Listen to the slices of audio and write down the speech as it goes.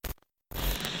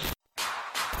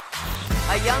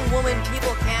A young woman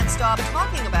people can't stop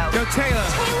talking about. Go Taylor.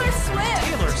 Taylor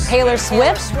Swift. Taylor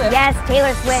Swift? Yes,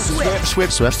 Taylor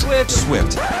Swift.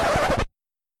 Swift.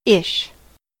 Ish.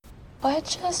 What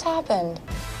just happened?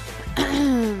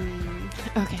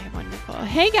 Okay, wonderful.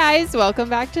 Hey guys, welcome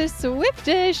back to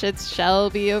Swiftish. It's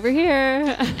Shelby over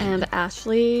here. And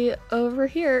Ashley over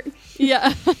here.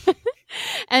 Yeah.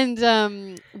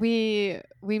 And we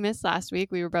missed last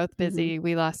week. We were both busy.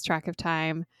 We lost track of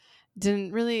time.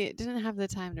 Didn't have the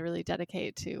time to really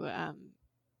dedicate to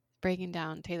breaking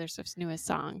down Taylor Swift's newest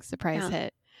song, surprise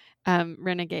hit,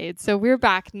 Renegade. So we're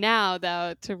back now,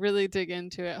 though, to really dig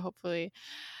into it. Hopefully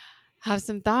have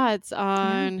some thoughts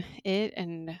on it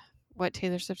and what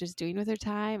Taylor Swift is doing with her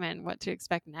time and what to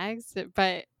expect next.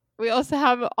 But we also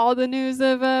have all the news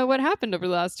of what happened over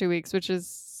the last 2 weeks, which is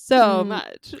so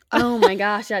much. Oh my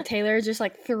gosh, yeah, Taylor is just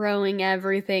like throwing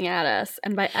everything at us.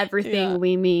 And by everything,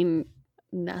 we mean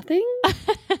nothing.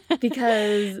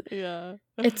 Because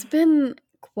it's been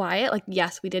quiet. Like,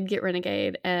 yes, we did get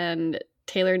Renegade, and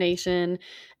Taylor Nation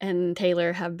and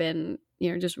Taylor have been,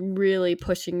 just really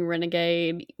pushing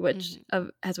Renegade, which,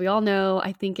 as we all know,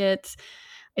 I think it's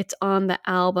on the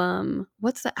album.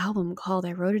 What's the album called?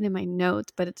 I wrote it in my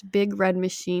notes, but it's Big Red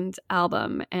Machine's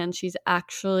album. And she's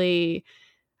actually,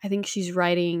 I think she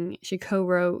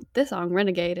co-wrote this song,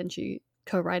 Renegade, and she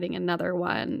co-writing another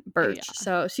one, Birch. Yeah.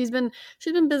 So she's been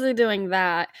busy doing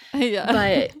that. Yeah.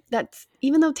 But that's,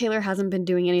 even though Taylor hasn't been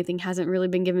doing anything, hasn't really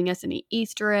been giving us any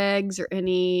Easter eggs or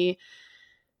anything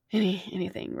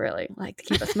really, like, to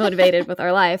keep us motivated with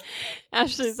our life.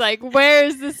 Ashley's like,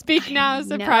 where's the Speak Now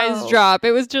surprise drop?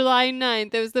 It was July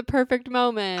 9th. It was the perfect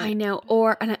moment. I know.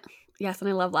 And I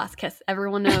love Last Kiss.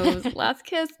 Everyone knows Last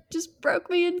Kiss just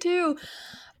broke me in two.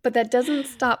 But that doesn't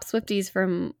stop Swifties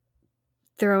from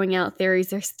throwing out theories.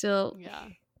 They're still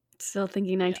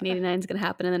thinking 1989 is going to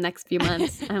happen in the next few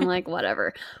months. I'm like,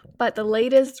 whatever. But the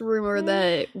latest rumor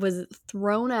that was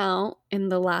thrown out in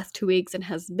the last 2 weeks and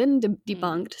has been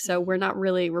debunked, so we're not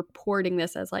really reporting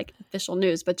this as like official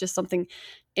news, but just something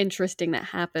interesting that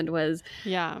happened, was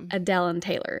Adele and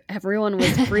Taylor. Everyone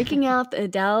was freaking out that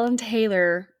Adele and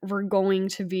Taylor were going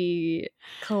to be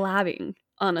collabing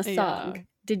on a song.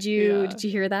 Did you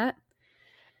hear that?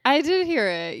 I did hear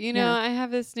it. I have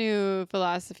this new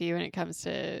philosophy when it comes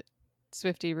to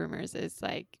Swiftie rumors. It's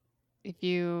like, if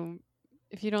you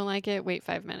don't like it, wait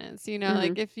 5 minutes.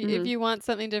 Like if you want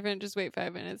something different, just wait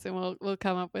 5 minutes, and we'll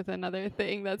come up with another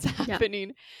thing that's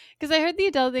happening. Because I heard the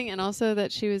Adele thing, and also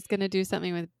that she was gonna do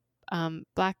something with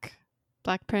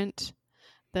Blackprint,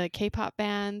 the K-pop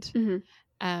band.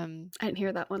 I didn't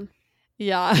hear that one.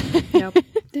 Yeah. Nope.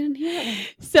 Didn't hear that one.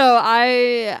 So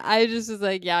I just was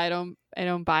like, I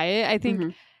don't buy it. I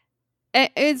think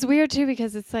it's weird too,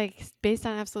 because it's like based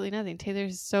on absolutely nothing.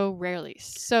 Taylor's so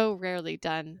rarely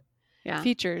done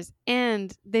features,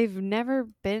 and they've never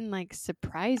been like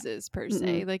surprises per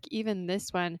se. Like even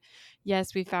this one,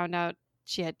 yes, we found out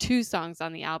she had 2 songs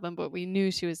on the album, but we knew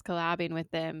she was collabing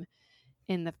with them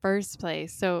in the first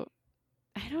place. So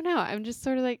I don't know. I'm just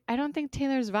sort of like, I don't think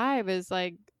Taylor's vibe is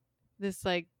like this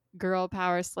like girl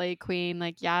power slay queen,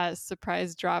 like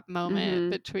surprise drop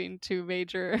moment between 2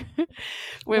 major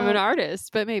women artists,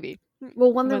 but maybe.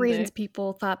 Well, one of the reasons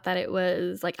people thought that it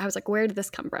was like, I was like, where did this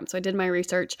come from? So I did my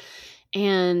research,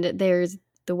 and there's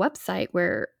the website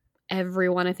where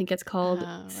everyone, I think it's called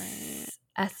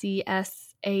SESAC.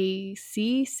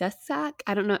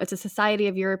 I don't know. It's a Society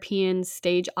of European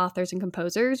Stage Authors and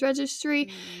Composers Registry,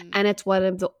 and it's one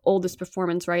of the oldest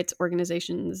performance rights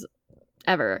organizations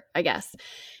ever, I guess.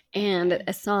 And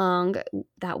a song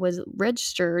that was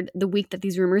registered the week that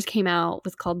these rumors came out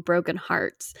was called Broken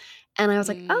Hearts. And I was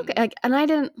like, okay. And I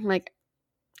didn't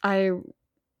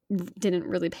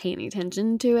really pay any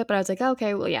attention to it, but I was like,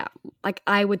 okay, well, yeah. Like,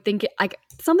 I would think it, like,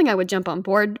 something I would jump on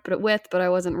board with, but I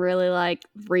wasn't really like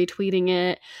retweeting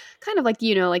it. Kind of like,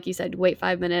 like you said, wait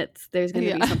 5 minutes. There's going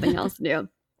to be something else to do.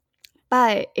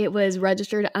 But it was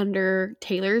registered under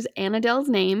Taylor's and Adele's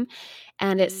name,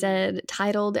 and it said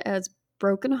titled as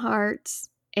Broken Hearts,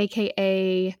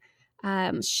 aka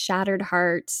Shattered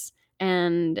Hearts,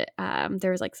 and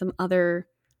there was like some other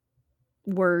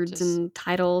words Just and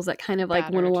titles that kind of like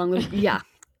went along with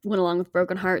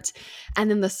Broken Hearts.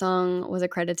 And then the song was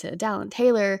accredited to Adele and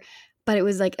Taylor, but it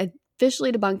was like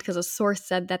officially debunked because a source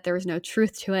said that there was no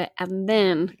truth to it, and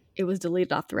then it was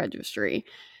deleted off the registry.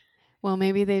 Well,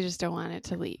 maybe they just don't want it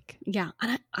to leak. Yeah,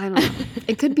 and I don't know.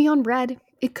 It could be on Red.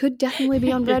 It could definitely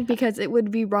be on Red, because it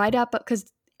would be right up,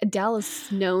 because Adele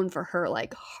is known for her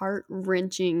like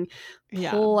heart-wrenching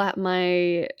pull at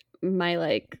my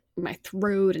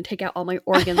throat and take out all my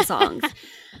organ songs.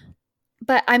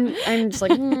 But I'm just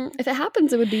like, if it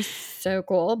happens, it would be so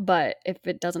cool. But if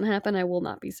it doesn't happen, I will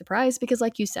not be surprised because,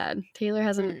 like you said, Taylor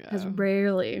has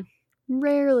rarely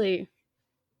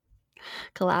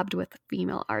collabed with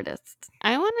female artists.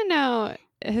 I want to know,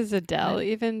 has Adele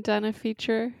even done a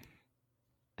feature?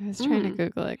 I was trying to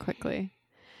Google it quickly.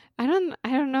 I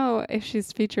don't know if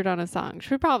she's featured on a song.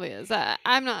 She probably is.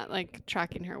 I'm not like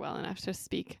tracking her well enough to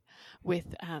speak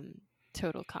with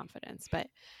total confidence, but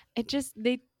it just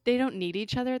they don't need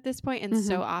each other at this point, and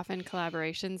so often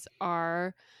collaborations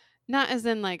are not as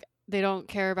in like they don't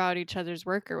care about each other's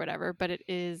work or whatever, but it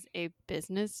is a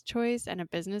business choice and a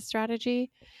business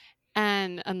strategy.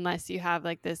 And unless you have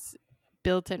like this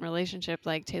built-in relationship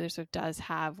like Taylor Swift does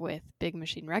have with Big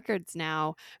Machine Records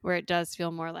now, where it does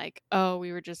feel more like, oh,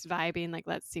 we were just vibing, like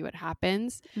let's see what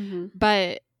happens.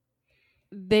 But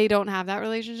they don't have that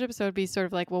relationship, so it'd be sort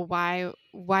of like, well,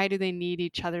 why do they need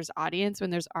each other's audience when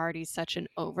there's already such an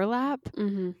overlap?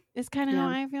 Is kind of how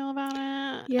I feel about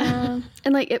it. Yeah.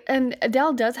 And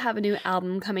Adele does have a new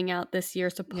album coming out this year,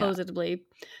 supposedly.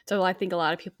 So I think a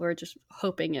lot of people were just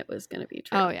hoping it was going to be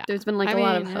true. Oh yeah, there's been like a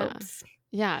lot of hopes.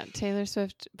 Yeah, Taylor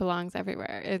Swift belongs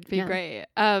everywhere. It'd be great.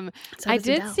 I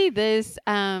did see this.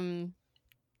 I'm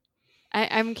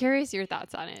curious your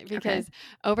thoughts on it because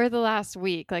over the last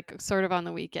week, like sort of on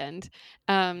the weekend,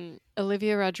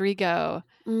 Olivia Rodrigo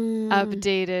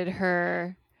updated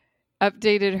her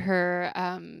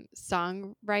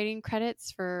songwriting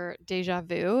credits for Deja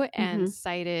Vu and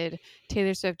cited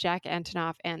Taylor Swift, Jack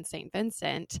Antonoff, and St.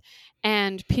 Vincent.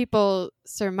 And people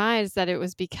surmised that it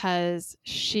was because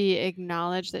she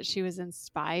acknowledged that she was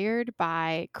inspired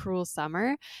by Cruel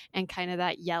Summer and kind of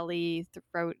that yelly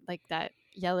throat, like that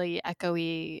yelly,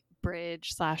 echoey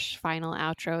bridge / final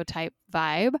outro type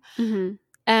vibe.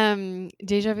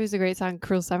 Deja Vu is a great song.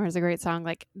 Cruel Summer is a great song.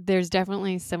 Like there's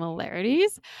definitely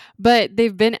similarities, but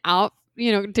they've been out,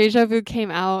 Deja Vu came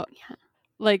out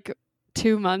like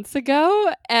 2 months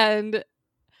ago, and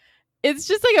it's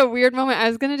just like a weird moment. I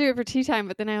was going to do it for tea time,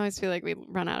 but then I always feel like we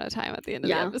run out of time at the end of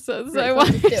the episode. So I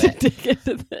wanted to dig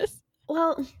into this.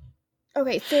 Well,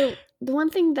 okay. So the one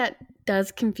thing that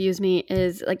does confuse me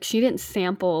is like she didn't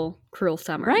sample Cruel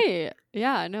Summer. Right.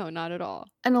 Yeah, no, not at all.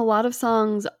 And a lot of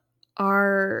songs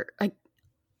are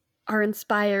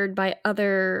inspired by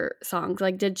other songs.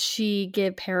 Like, did she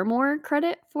give Paramore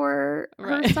credit for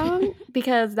her song?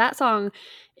 Because that song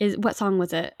is, what song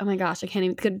was it? Oh my gosh, I can't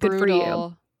even. Good for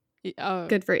You. Oh.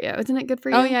 Good for You. Isn't it Good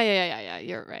for You? Oh yeah.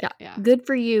 You're right. Yeah. Good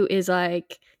for You is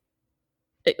like,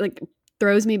 it like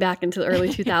throws me back into the early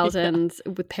 2000s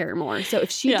with Paramore. So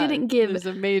if she didn't give, there's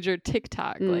a major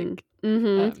TikTok like.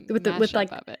 With like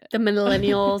the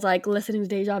millennials like listening to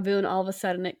Deja Vu, and all of a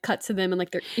sudden it cuts to them and like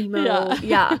they're emo.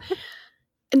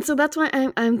 And so that's why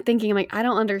I'm thinking, I'm like, I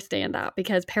don't understand that,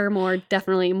 because Paramore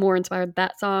definitely more inspired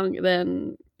that song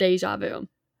than Deja Vu.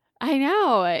 I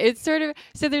know. It's sort of,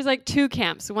 so there's like two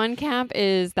camps. One camp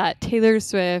is that Taylor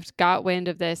Swift got wind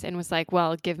of this and was like,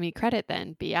 well, give me credit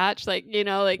then, biatch. Like,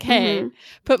 like, hey,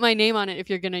 put my name on it if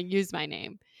you're going to use my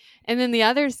name. And then the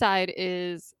other side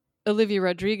is Olivia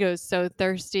Rodrigo's so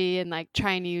thirsty and like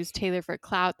trying to use Taylor for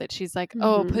clout that she's like,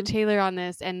 oh, put Taylor on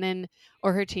this, and then,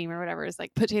 or her team or whatever is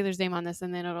like, put Taylor's name on this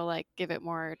and then it'll like give it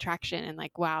more traction and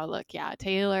like, wow, look, yeah,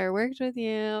 Taylor worked with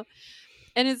you.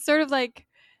 And it's sort of like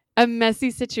a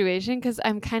messy situation because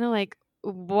I'm kind of like,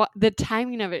 what the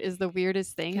timing of it is the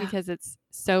weirdest thing because it's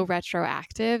so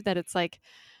retroactive that it's like,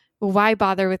 why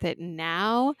bother with it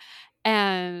now?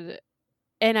 And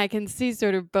I can see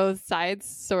sort of both sides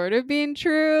sort of being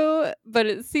true, but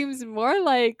it seems more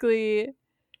likely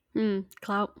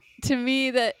clout to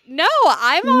me that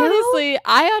I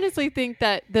honestly think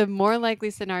that the more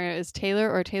likely scenario is Taylor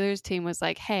or Taylor's team was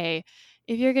like, hey,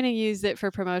 if you're going to use it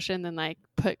for promotion, then like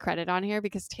put credit on here,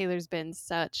 because Taylor's been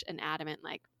such an adamant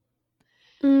like.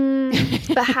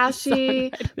 But has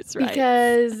she?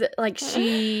 Because like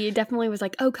she definitely was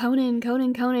like, oh,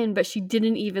 Conan, but she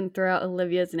didn't even throw out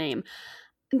Olivia's name.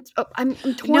 I'm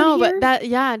torn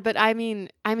here. But I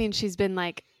mean, she's been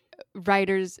like,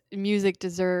 music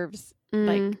deserves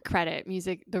like credit.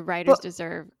 The writers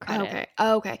deserve credit.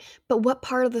 Okay. But what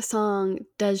part of the song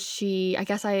does she? I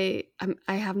guess I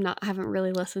haven't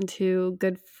really listened to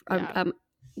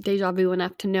Deja Vu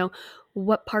enough to know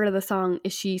what part of the song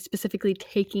is she specifically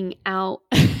taking out.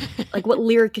 Like, what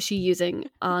lyric is she using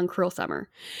on Cruel Summer?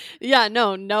 Yeah,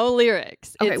 no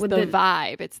lyrics. Okay, it's the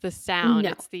vibe. It's the sound.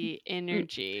 It's the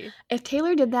energy. If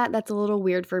Taylor did that, that's a little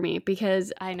weird for me,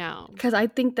 because I know. Because I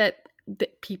think that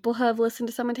people have listened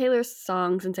to some of Taylor's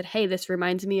songs and said, hey, this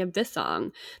reminds me of this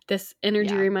song. This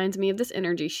energy reminds me of this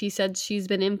energy. She said she's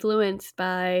been influenced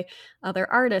by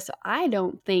other artists. I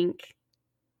don't think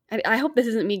I hope this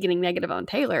isn't me getting negative on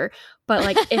Taylor, but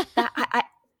like if that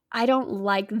I don't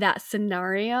like that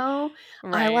scenario.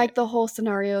 Right. I like the whole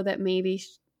scenario that maybe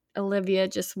Olivia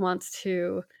just wants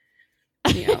to,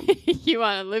 you know. You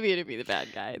want Olivia to be the bad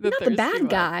guy. Not the bad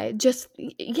guy. Just,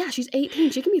 yeah, she's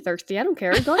 18. She can be thirsty. I don't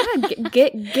care. Go ahead.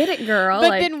 Get it, girl. But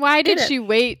like, then why did she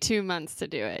wait 2 months to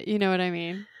do it? You know what I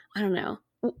mean? I don't know.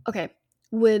 Okay.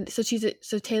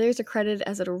 So Taylor's accredited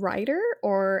as a writer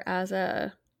or as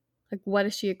a, like, what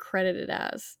is she accredited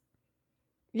as?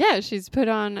 Yeah, she's put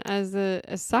on as a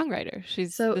songwriter.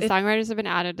 Songwriters have been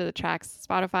added to the tracks,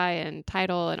 Spotify and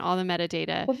Tidal and all the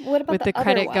metadata. What about with the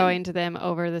credit going to them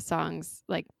over the song's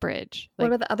like bridge? What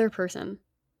about the other person?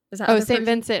 Is that St.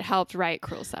 Vincent helped write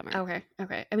Cruel Summer.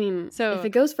 Okay. I mean, so if it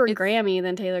goes for a Grammy,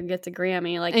 then Taylor gets a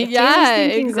Grammy. Like, if Taylor's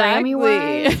thinking exactly.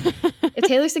 Grammy-wise, if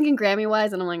Taylor's thinking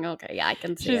Grammy-wise, then I'm like, okay, yeah, I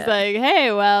can see She's like,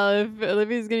 hey, well, if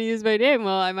Olivia's going to use my name,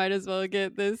 well, I might as well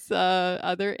get this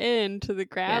other in to the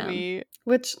Grammy. Yeah.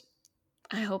 Which,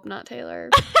 I hope not, Taylor.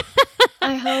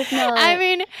 I hope not. I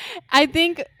mean, I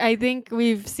think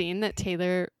we've seen that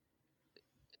Taylor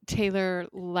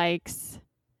likes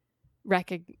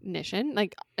recognition,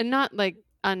 like not like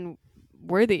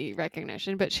unworthy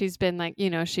recognition, but she's been like, you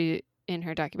know, she in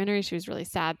her documentary she was really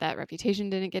sad that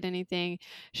Reputation didn't get anything.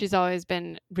 She's always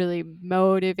been really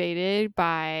motivated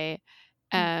by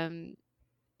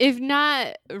if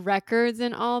not records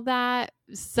and all that,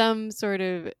 some sort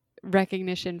of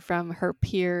recognition from her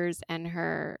peers and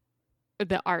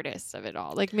the artists of it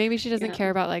all. Like maybe she doesn't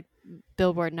care about like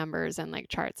Billboard numbers and like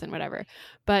charts and whatever,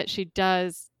 but she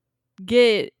does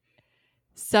get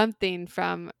something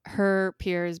from her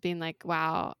peers being like,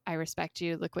 wow, I respect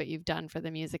you. Look what you've done for the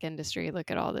music industry.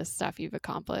 Look at all this stuff you've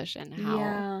accomplished and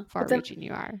how far-reaching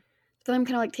you are. Then I'm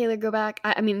kind of like, Taylor, go back.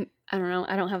 I mean, I don't know.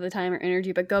 I don't have the time or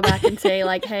energy, but go back and say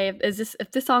like, hey,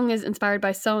 if this song is inspired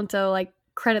by so-and-so, like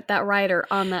credit that writer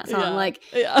on that song. Yeah. Like,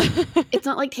 it's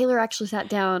not like Taylor actually sat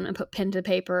down and put pen to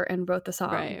paper and wrote the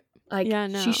song. Right. Like,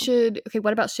 she should. Okay,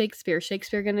 what about Shakespeare?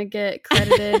 Shakespeare gonna get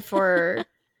credited for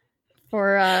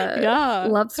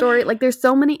Love Story? Like, there's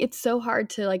so many. It's so hard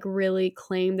to like really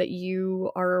claim that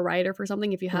you are a writer for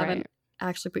something if you haven't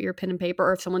actually put your pen and paper,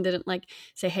 or if someone didn't like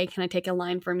say, hey, can I take a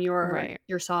line from your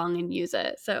song and use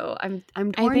it? So I'm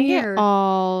torn here.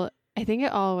 I think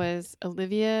it all was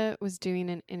Olivia was doing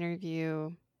an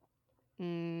interview. I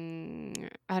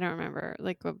don't remember,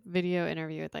 like a video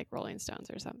interview with like Rolling Stones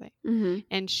or something. Mm-hmm.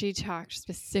 And she talked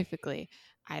specifically,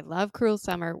 I love Cruel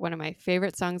Summer, one of my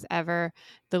favorite songs ever.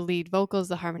 The lead vocals,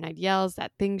 the harmonized yells,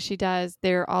 that thing she does,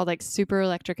 they're all like super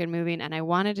electric and moving. And I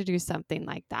wanted to do something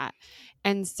like that.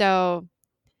 And so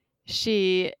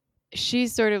she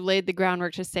sort of laid the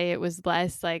groundwork to say it was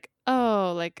less like,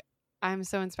 oh, like I'm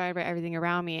so inspired by everything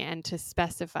around me, and to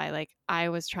specify like I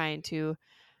was trying to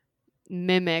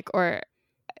mimic or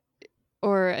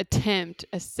attempt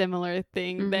a similar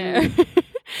thing there.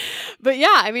 But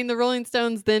yeah, I mean, the Rolling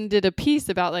Stones then did a piece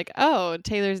about like, oh,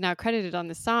 Taylor's now credited on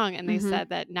the song, and they said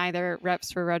that neither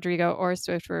reps for Rodrigo or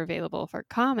Swift were available for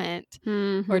comment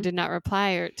or did not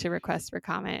reply to requests for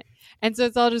comment. And so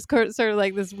it's all just sort of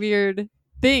like this weird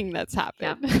thing that's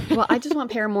happened. Yeah. Well, I just want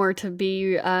Paramore to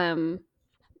be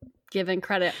given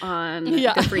credit on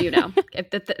Good For You Now. If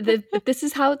this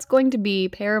is how it's going to be,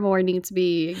 Paramore needs to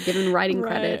be given writing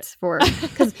credits for,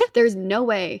 because there's no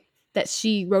way that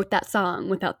she wrote that song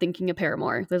without thinking of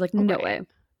Paramore. There's like no way.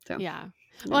 So yeah.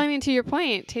 Well, I mean, to your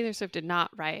point, Taylor Swift did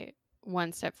not write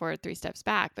One Step Forward, Three Steps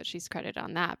Back, but she's credited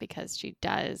on that because she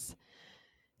does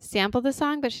sample the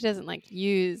song, but she doesn't like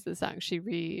use the song. She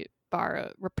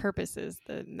repurposes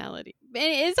the melody.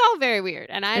 It's all very weird,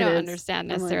 and I don't understand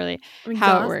necessarily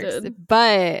how it works,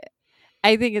 but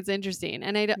I think it's interesting,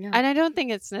 and I don't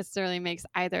think it's necessarily makes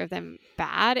either of them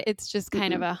bad. It's just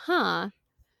kind of a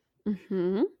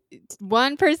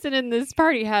one person in this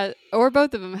party has, or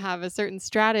both of them have a certain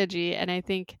strategy, and I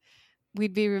think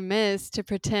we'd be remiss to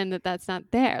pretend that that's not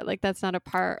there. Like that's not a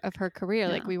part of her career.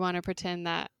 Like we want to pretend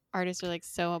that artists are like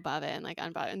so above it and like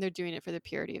unbothered, and they're doing it for the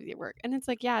purity of the work. And it's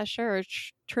like, yeah, sure,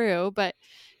 true, but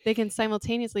they can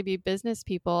simultaneously be business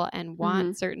people and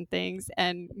want certain things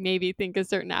and maybe think a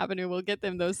certain avenue will get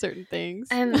them those certain things.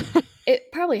 And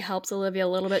it probably helps Olivia a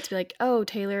little bit to be like, oh,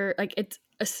 Taylor, like it's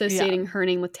associating her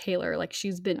name with Taylor. Like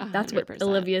she's been, 100%. That's what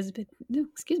Olivia's been,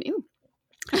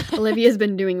 Olivia's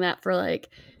been doing that for like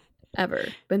ever,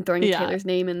 been throwing Taylor's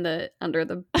name in under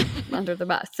the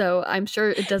bus. So I'm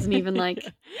sure it doesn't even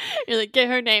like you're like, get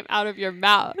her name out of your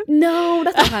mouth. No,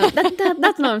 that's not that's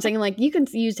not what I'm saying. Like you can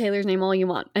use Taylor's name all you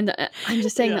want, and I'm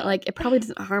just saying that like it probably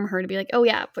doesn't harm her to be like, oh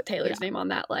yeah, put Taylor's name on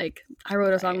that. Like I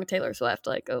wrote a song with Taylor Swift.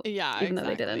 Like even though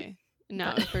they didn't.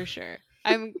 No, for sure.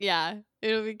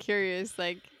 it'll be curious.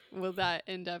 Like, will that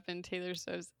end up in Taylor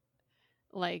Swift's,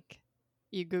 like,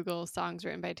 you Google songs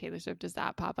written by Taylor Swift, does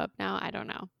that pop up now? I don't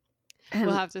know. And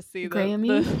we'll have to see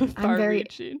Grammy. I'm very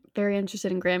reaching. very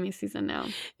interested in Grammy season now.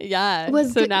 Yeah.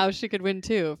 Now she could win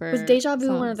too. Was Deja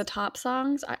Vu one of the top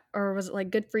songs, or was it like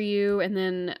Good for You and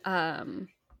then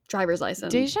Driver's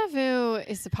License? Deja Vu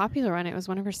is the popular one. It was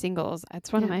one of her singles.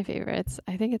 It's one of my favorites.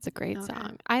 I think it's a great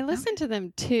song. I listened to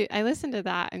them too. I listened to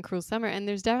that and Cruel Summer, and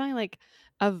there's definitely like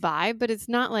a vibe, but it's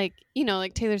not like,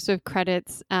 like Taylor Swift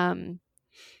credits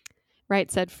Right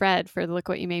Said Fred for Look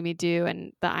What You Made Me Do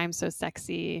and the I'm So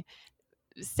Sexy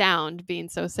sound being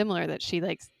so similar that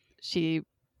she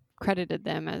credited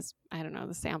them as, I don't know,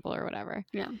 the sample or whatever.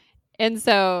 Yeah. And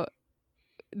so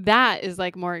that is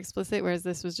like more explicit, whereas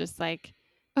this was just like,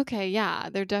 okay, yeah,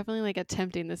 they're definitely like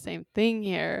attempting the same thing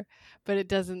here, but it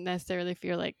doesn't necessarily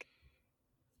feel like,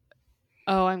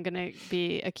 oh, I'm going to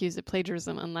be accused of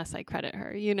plagiarism unless I credit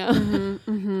her,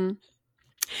 Mm-hmm, mm-hmm.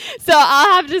 So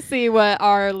I'll have to see what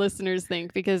our listeners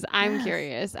think, because I'm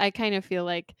curious. I kind of feel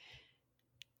like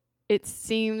it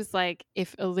seems like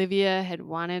if Olivia had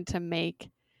wanted to make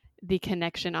the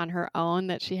connection on her own,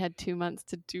 that she had 2 months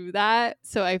to do that.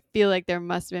 So I feel like there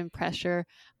must have been pressure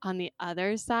on the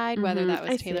other side, whether that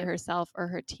was Taylor herself or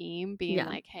her team being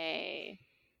like, hey,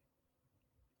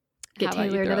 get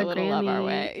Taylor another Grammy. Love our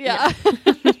way. Yeah.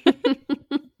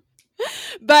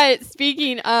 But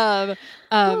speaking of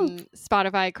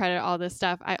Spotify credit all this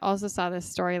stuff, I also saw this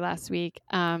story last week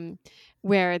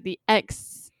where the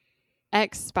ex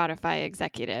Spotify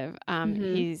executive,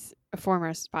 he's a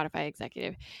former Spotify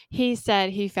executive, he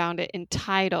said he found it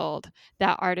entitled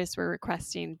that artists were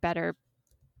requesting better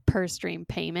per stream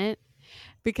payment,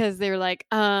 because they were like,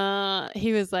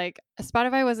 he was like,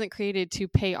 Spotify wasn't created to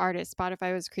pay artists.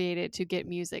 Spotify was created to get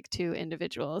music to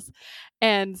individuals.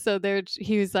 And so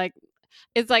he was like,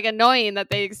 it's like annoying that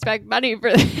they expect money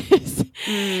for this.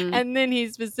 And then he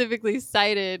specifically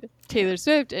cited Taylor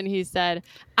Swift, and he said,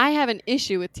 I have an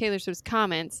issue with Taylor Swift's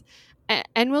comments,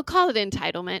 and we'll call it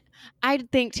entitlement. I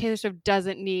think Taylor Swift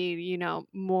doesn't need,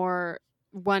 more,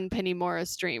 1 penny more a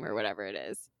stream or whatever it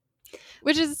is,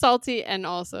 which is salty and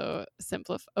also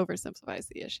oversimplifies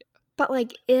the issue. But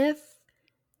like, if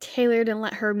Taylor didn't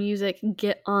let her music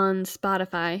get on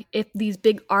Spotify, if these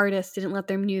big artists didn't let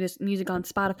their music on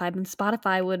Spotify, then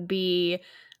Spotify would be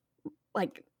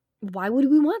like, why would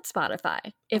we want Spotify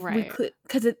if we could?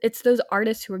 Because it's those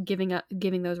artists who are giving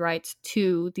those rights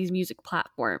to these music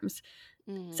platforms.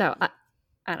 So I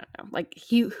don't know. Like,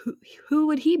 who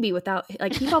would he be without?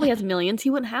 Like, he probably has millions. He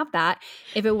wouldn't have that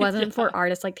if it wasn't for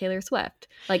artists like Taylor Swift.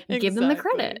 Like, give them the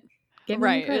credit. Give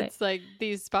them the credit. It's like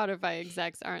these Spotify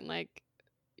execs aren't like,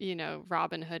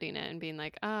 Robin Hooding it and being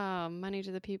like, oh, money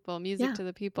to the people, music to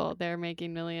the people. They're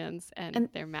making millions, and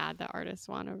they're mad that artists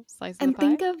want to slice the pie. And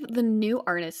think of the new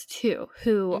artists too,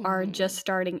 who are just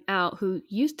starting out, who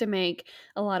used to make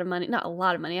a lot of money. Not a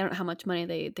lot of money. I don't know how much money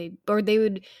they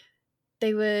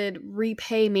would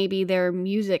repay maybe their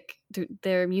music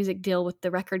deal with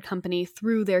the record company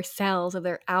through their sales of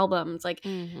their albums. Like,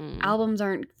 albums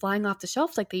aren't flying off the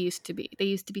shelves like they used to be. They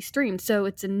used to be streamed. So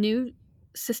it's a new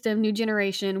system, new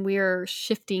generation. We're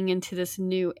shifting into this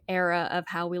new era of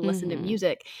how we listen to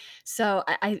music. So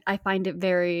I find it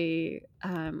very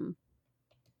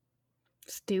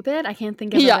stupid. I can't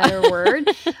think of a better word,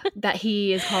 that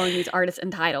he is calling these artists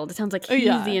entitled. It sounds like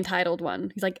he's the entitled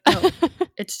one. He's like, oh,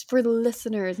 it's for the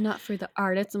listeners, not for the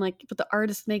artists. I'm like, but the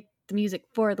artists make the music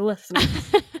for the listeners.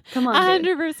 Come on,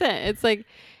 100%. It's like,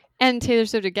 and Taylor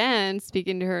Swift, again,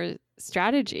 speaking to her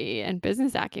strategy and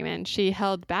business acumen, she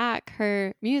held back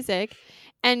her music.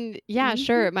 And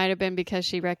sure, it might have been because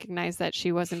she recognized that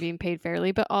she wasn't being paid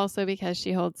fairly, but also because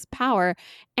she holds power.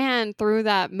 And through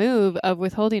that move of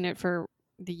withholding it for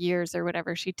the years or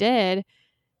whatever she did,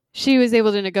 she was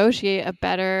able to negotiate a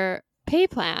better pay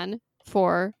plan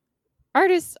for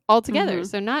artists altogether.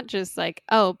 So not just like,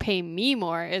 oh, pay me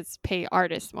more, it's pay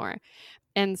artists more.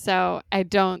 And so I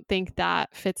don't think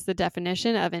that fits the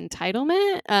definition of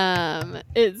entitlement.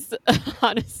 It's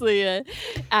honestly an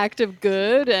act of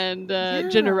good and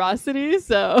generosity.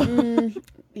 So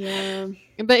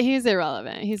but he's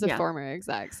irrelevant. He's a former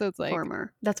exec. So it's like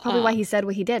former. That's probably why he said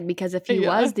what he did, because if he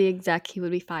was the exec, he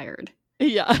would be fired.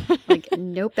 Yeah. Like,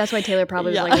 nope. That's why Taylor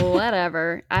probably was like,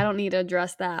 whatever. I don't need to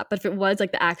address that. But if it was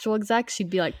like the actual exec, she'd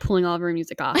be like pulling all of her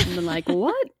music off and been like,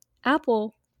 what?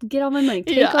 Apple, get all my money.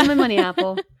 Take all my money,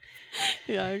 Apple.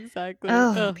 Yeah, exactly.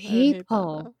 Oh,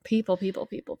 people.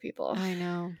 I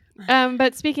know.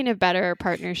 But speaking of better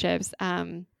partnerships,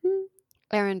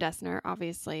 Aaron Dessner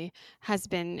obviously has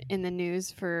been in the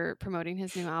news for promoting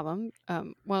his new album.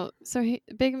 So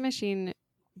Big Machine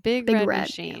Big Red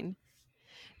Machine.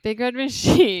 Big Red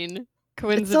Machine.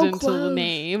 Coincidental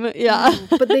name. Yeah.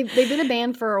 But they've been a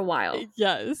band for a while.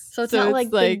 Yes. So it's not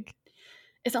like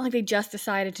it's not like they just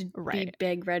decided to be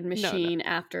Big Red Machine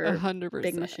after 100%.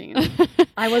 Big Machine.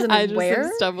 I wasn't aware. I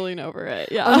just stumbling over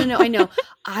it. Yeah. Oh, no, I know.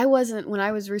 I wasn't, when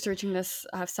I was researching this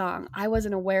song, I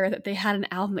wasn't aware that they had an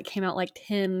album that came out like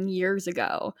 10 years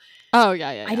ago. Oh,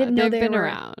 yeah. I didn't know they've they been were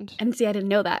around. And see, I didn't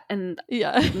know that. And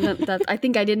that's, I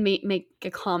think I did make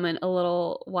a comment a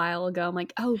little while ago. I'm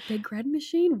like, oh, Big Red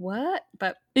Machine? What?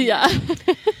 But yeah.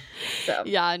 So.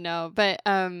 Yeah, no. But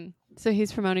so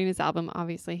he's promoting his album.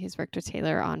 Obviously, he's worked with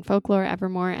Taylor on Folklore,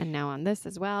 Evermore, and now on this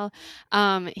as well.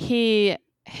 He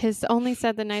has only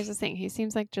said the nicest thing. He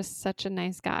seems like just such a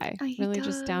nice guy. Really does.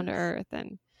 Just down to earth,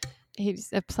 and he's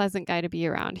a pleasant guy to be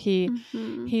around.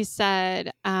 He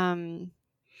said,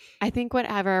 I think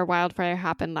whatever wildfire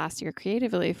happened last year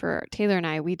creatively for Taylor and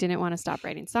I, we didn't want to stop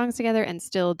writing songs together and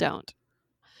still don't.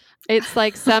 It's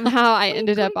like somehow I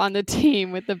ended up on the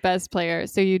team with the best player,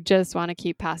 so you just want to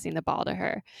keep passing the ball to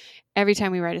her. Every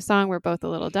time we write a song, we're both a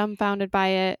little dumbfounded by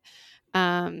it.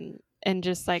 And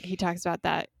just like he talks about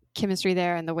that chemistry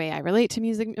there and the way I relate to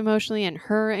music emotionally and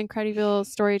her incredible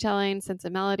storytelling, sense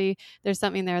of melody, there's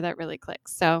something there that really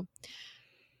clicks. So,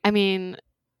 I mean,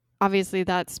 obviously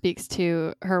that speaks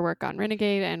to her work on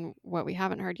Renegade and what we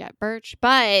haven't heard yet, Birch.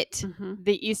 But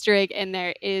the Easter egg in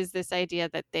there is this idea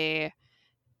that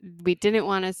we didn't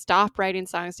want to stop writing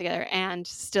songs together and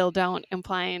still don't,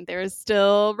 implying they're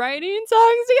still writing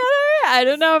songs together. I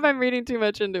don't know if I'm reading too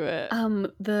much into it.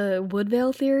 The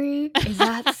Woodvale theory, is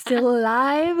that still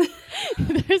alive?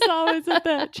 There's always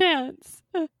that chance.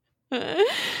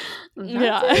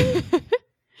 Yeah.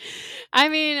 I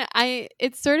mean,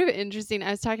 it's sort of interesting.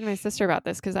 I was talking to my sister about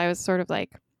this because I was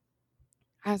like,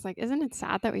 isn't it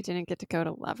sad that we didn't get to go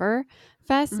to Lover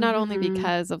Fest? Not only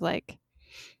because of like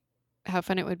how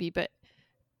fun it would be, but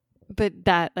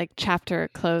that like chapter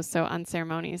closed so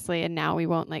unceremoniously, and now we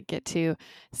won't like get to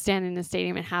stand in the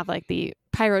stadium and have like the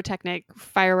pyrotechnic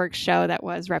fireworks show that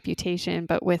was Reputation,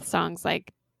 but with songs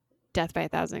like Death by a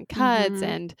Thousand Cuts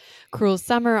and Cruel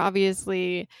Summer,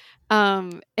 obviously,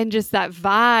 and just that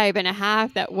vibe and a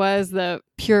half that was the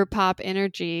pure pop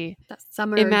energy. That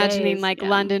summer imagining days, like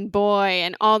London Boy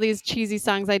and all these cheesy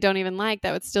songs I don't even like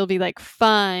that would still be like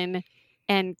fun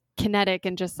and kinetic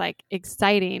and just like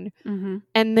exciting.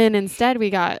 And then instead we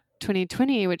got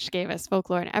 2020, which gave us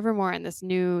Folklore and Evermore and this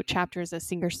new chapter as a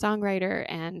singer-songwriter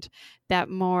and that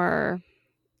more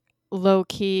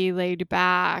low-key, laid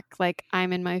back, like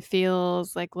I'm in my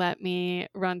feels, like let me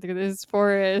run through this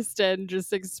forest and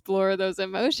just explore those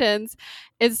emotions.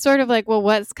 It's sort of like, well,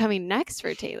 what's coming next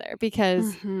for Taylor?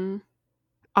 Because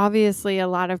obviously a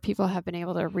lot of people have been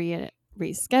able to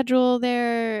reschedule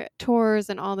their tours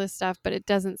and all this stuff, but it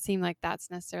doesn't seem like that's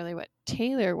necessarily what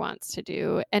Taylor wants to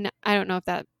do. And I don't know if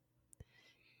that,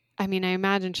 I mean, I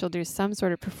imagine she'll do some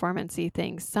sort of performance-y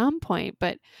thing some point,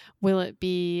 but will it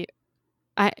be,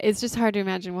 it's just hard to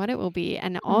imagine what it will be.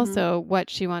 And also what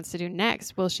she wants to do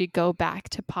next. Will she go back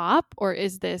to pop, or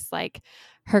is this like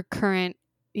her current,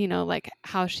 like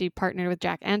how she partnered with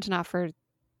Jack Antonoff for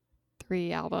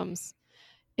 3 albums?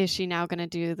 Is she now going to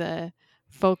do the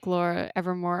Folklore,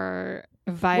 Evermore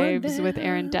vibes with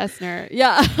Aaron Dessner?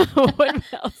 Yeah. What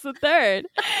else? The third?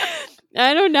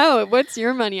 I don't know. What's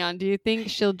your money on? Do you think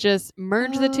she'll just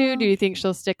merge the two? Do you think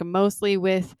she'll stick mostly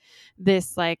with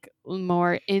this like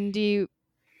more indie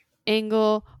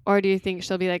angle, or do you think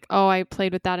she'll be like, oh, I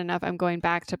played with that enough, I'm going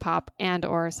back to pop and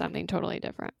or something totally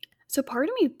different? So part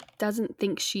of me doesn't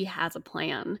think she has a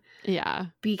plan. Yeah.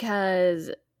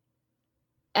 Because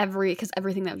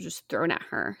everything that was just thrown at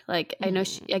her. Like I know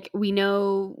she, like we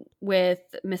know with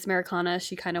Miss Americana,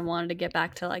 she kind of wanted to get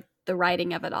back to like the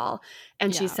writing of it all.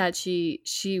 And she said she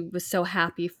was so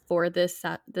happy for this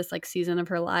like season of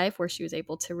her life where she was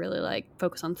able to really like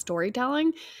focus on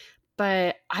storytelling.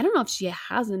 But I don't know if she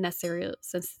has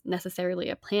necessarily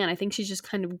a plan. I think she's just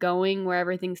kind of going where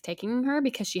everything's taking her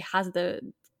because she has the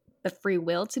free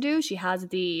will to do. She has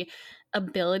the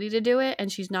ability to do it,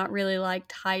 and she's not really like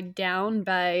tied down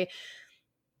by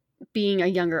being a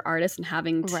younger artist and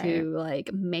having to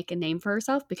like make a name for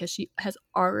herself because she has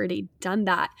already done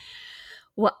that.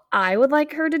 What I would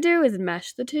like her to do is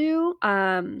mesh the two.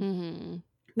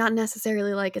 Not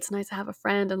necessarily like it's nice to have a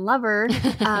friend and lover,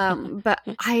 but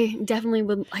I definitely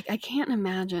would like, I can't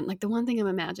imagine, like the one thing I'm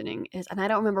imagining is, and I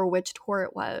don't remember which tour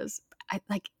it was,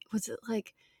 was it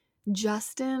like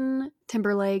Justin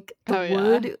Timberlake, The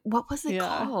Wood? What was it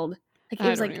called? Like it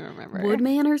was like remember.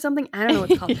 Woodman or something. I don't know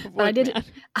what it's called. But I did.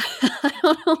 I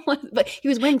don't know what. But he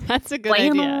was wearing. That's a good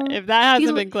flannel. idea. If that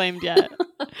hasn't been claimed yet,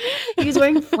 he was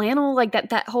wearing flannel like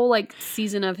that whole like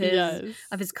season of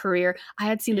his career. I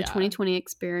had seen the 2020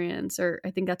 Experience, or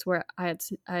I think that's where I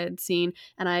had seen,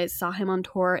 and I saw him on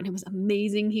tour, and it was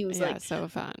amazing. He was like so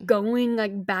fun, going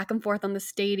like back and forth on the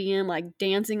stadium, like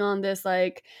dancing on this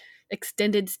like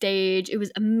extended stage. It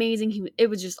was amazing. It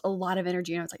was just a lot of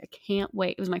energy, and I was like, I can't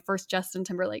wait. It was my first Justin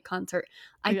Timberlake concert.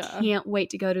 I can't wait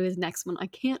to go to his next one. I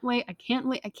can't wait. I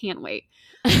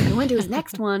went to his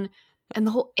next one, and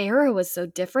the whole era was so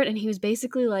different, and he was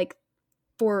basically like,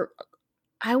 for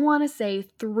I want to say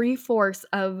 3/4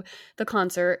 of the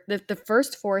concert, the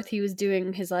first fourth he was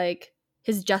doing his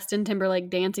Justin Timberlake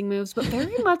dancing moves, but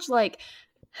very much like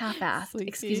half-assed,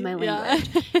 excuse my language.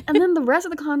 And then the rest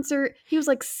of the concert, he was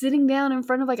like sitting down in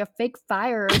front of like a fake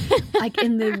fire, like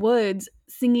in the woods,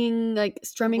 singing, like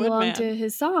strumming along to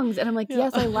his songs. And I'm like,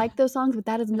 yes, I like those songs, but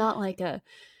that is not like a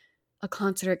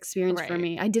concert experience for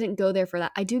me. I didn't go there for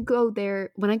that. I do go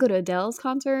there when I go to Adele's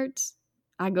concerts.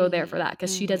 I go there for that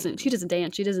because she doesn't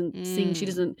dance, she doesn't sing,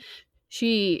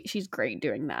 she's great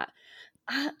doing that.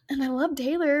 And I love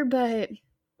Taylor, but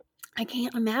I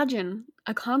can't imagine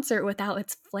a concert without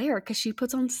its flair because she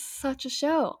puts on such a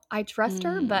show. I trust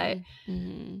her, but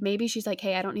maybe she's like,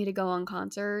 hey, I don't need to go on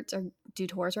concerts or do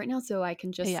tours right now, so I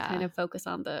can just kind of focus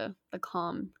on the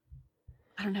calm.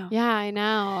 I don't know. Yeah, I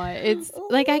know. It's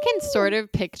like I can sort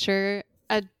of picture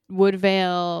a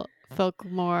Woodvale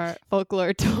folklore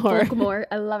tour. Folkmore,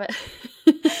 I love it.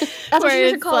 That's what you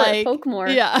should call it, folkmore.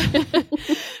 Yeah.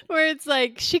 Where it's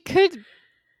like she could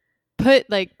put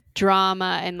like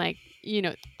drama and like, you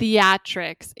know,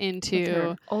 theatrics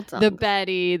into the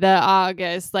Betty, the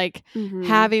August, like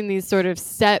having these sort of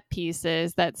set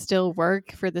pieces that still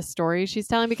work for the story she's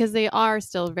telling, because they are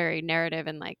still very narrative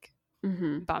and like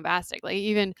bombastic. Like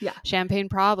even Champagne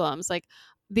Problems, like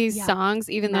these songs,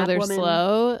 even though they're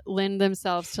slow, lend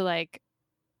themselves to like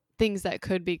things that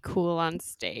could be cool on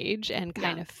stage and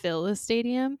kind of fill a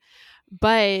stadium.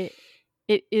 But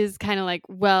it is kind of like,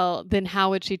 well, then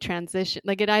how would she transition?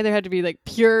 Like it either had to be like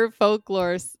pure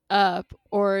folklore up,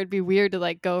 or it'd be weird to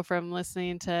like go from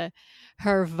listening to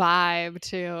her vibe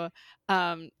to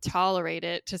Tolerate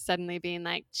It to suddenly being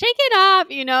like, shake it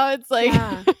up, you know? It's like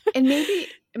and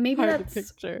maybe that's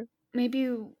picture.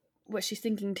 Maybe what she's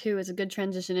thinking too is a good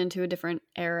transition into a different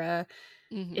era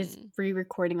is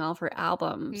re-recording all of her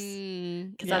albums,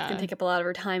 because that's gonna take up a lot of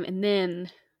her time, and then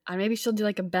maybe she'll do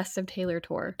like a best of Taylor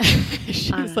tour.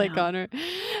 She's like on her.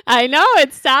 I know,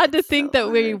 it's sad to think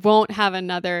that we won't have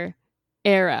another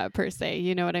era per se.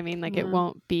 You know what I mean? Like it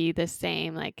won't be the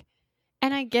same. Like,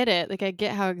 and I get it. Like I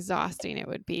get how exhausting it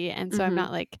would be, and so I'm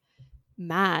not like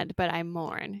mad, but I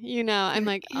mourn. You know, I'm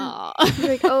like, oh, you're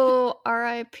like, oh,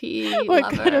 R.I.P.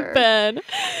 What could have been?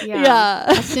 Yeah.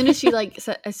 As soon as she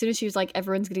was like,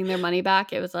 everyone's getting their money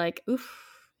back, it was like, oof.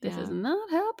 This is not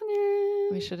happening.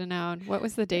 We should have known. What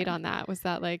was the date on that? Was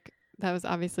that like, that was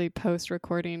obviously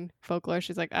post-recording Folklore.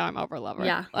 She's like, oh, I'm over Lover.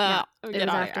 Yeah. It was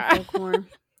after Folkmore.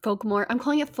 Folkmore. I'm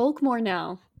calling it Folkmore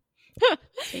now.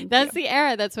 That's the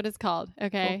era. That's what it's called.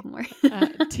 Okay. Folkmore.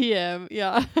 TM.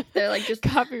 Yeah. They're like just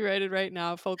copyrighted right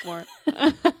now. Folkmore.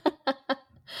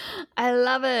 I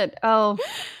love it. Oh.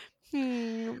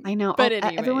 I know, but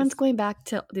everyone's going back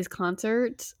to these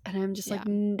concerts, and I'm just like,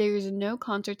 there's no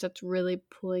concerts that's really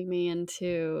pulling me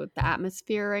into the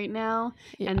atmosphere right now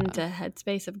and the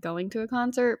headspace of going to a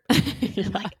concert.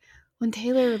 I'm like, when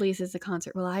Taylor releases a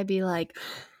concert, will I be like,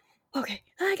 okay,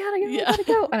 I gotta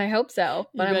go, and I hope so.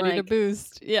 But I'm ready like, to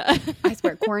boost. Yeah, I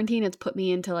swear, quarantine has put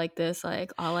me into like this.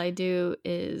 Like, all I do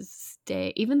is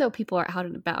stay, even though people are out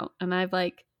and about, and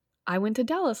I went to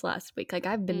Dallas last week. Like,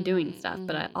 I've been doing stuff,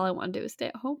 but all I want to do is stay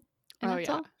at home.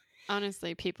 All.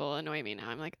 Honestly, people annoy me now.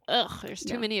 I'm like, ugh, there's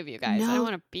too many of you guys. I don't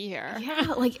want to be here.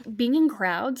 Yeah, like being in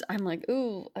crowds, I'm like,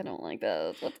 ooh, I don't like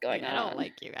this. What's going on? I don't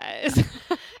like you guys.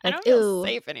 I don't feel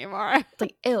safe anymore. It's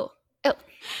like, ew.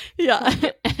 Yeah.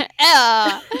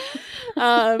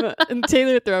 And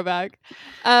Taylor throwback.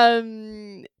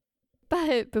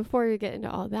 But before we get into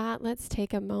all that, let's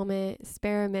take a moment,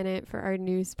 spare a minute for our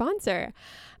new sponsor.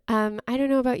 I don't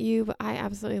know about you, but I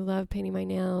absolutely love painting my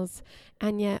nails,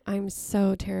 and yet I'm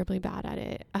so terribly bad at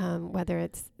it. Whether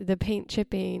it's the paint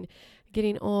chipping,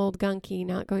 getting old, gunky,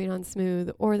 not going on smooth,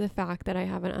 or the fact that I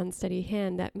have an unsteady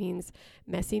hand that means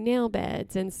messy nail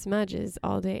beds and smudges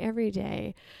all day, every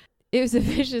day. It was a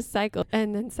vicious cycle,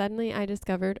 and then suddenly I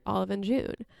discovered Olive &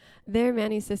 June. Their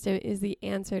Mani system is the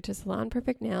answer to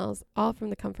salon-perfect nails, all from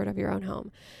the comfort of your own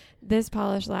home. This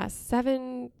polish lasts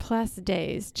 7+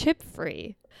 days,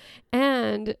 chip-free,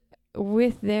 and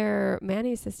with their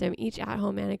Mani system, each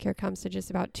at-home manicure comes to just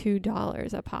about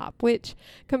 $2 a pop, which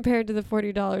compared to the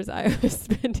 $40 I was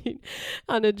spending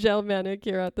on a gel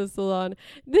manicure at the salon,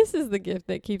 this is the gift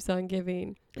that keeps on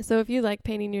giving. So if you like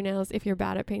painting your nails, if you're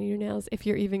bad at painting your nails, if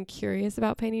you're even curious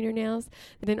about painting your nails,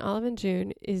 then Olive &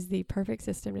 June is the perfect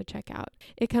system to check out.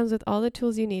 It comes with all the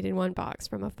tools you need in one box,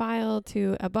 from a file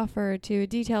to a buffer to a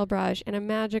detail brush and a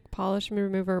magic polish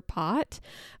remover pot.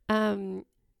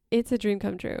 It's a dream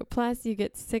come true. Plus, you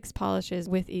get 6 polishes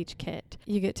with each kit.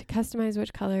 You get to customize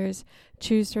which colors,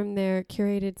 choose from their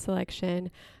curated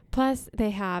selection. Plus,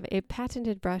 they have a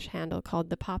patented brush handle called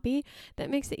the Poppy that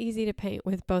makes it easy to paint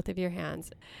with both of your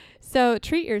hands. So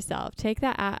treat yourself. Take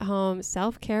that at-home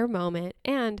self-care moment.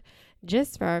 And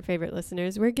just for our favorite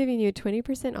listeners, we're giving you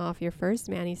 20% off your first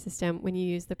Mani system when you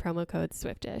use the promo code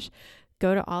Swiftish.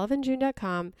 Go to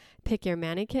oliveandjune.com, pick your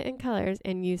Mani kit and colors,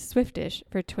 and use Swiftish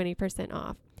for 20%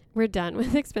 off. We're done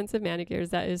with expensive manicures.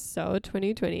 That is so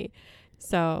 2020.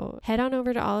 So head on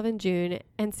over to Olive & June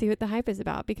and see what the hype is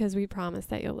about, because we promise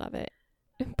that you'll love it.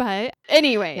 But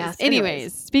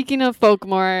anyways, speaking of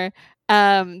Folkmore,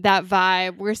 that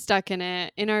vibe, we're stuck in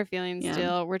it, in our feelings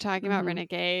still. We're talking about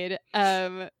Renegade.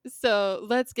 So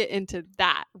let's get into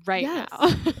that now.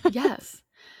 Yes.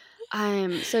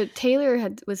 So Taylor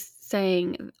was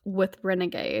saying with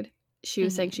Renegade, she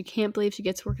was saying she can't believe she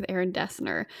gets to work with Aaron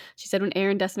Dessner. She said when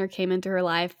Aaron Dessner came into her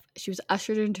life, she was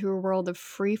ushered into a world of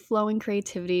free-flowing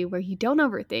creativity where you don't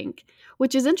overthink,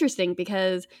 which is interesting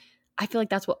because I feel like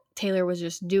that's what Taylor was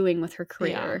just doing with her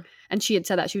career. Yeah. And she had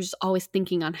said that she was just always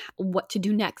thinking on what to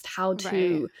do next, how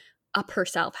to up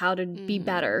herself, how to be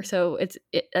better. So it's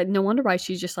no wonder why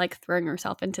she's just like throwing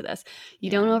herself into this. You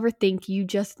don't overthink, you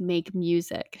just make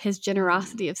music. His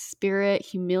generosity of spirit,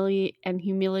 humility, I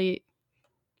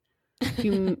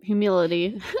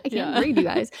can't read, you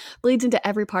guys, bleeds into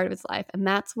every part of his life. And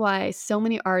that's why so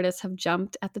many artists have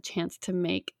jumped at the chance to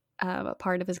make a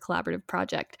part of his collaborative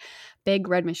project, Big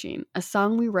Red Machine, a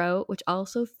song we wrote, which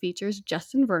also features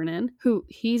Justin Vernon, who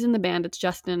he's in the band. It's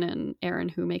Justin and Aaron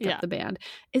who make up the band,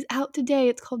 is out today.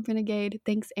 It's called Renegade.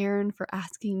 Thanks, Aaron, for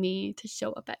asking me to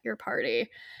show up at your party.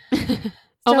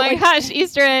 Oh my gosh,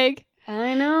 Easter egg.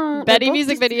 I know. Betty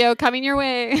music video coming your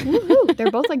way. Woohoo. They're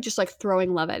both like just like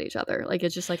throwing love at each other. Like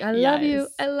it's just like, I love you.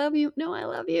 I love you. No, I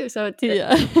love you. So it's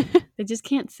they just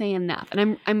can't say enough.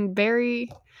 And I'm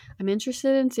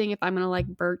interested in seeing if I'm gonna like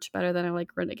Birch better than I like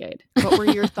Renegade. What were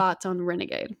your thoughts on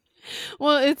Renegade?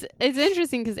 Well, it's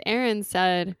interesting because Aaron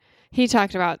said he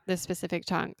talked about this specific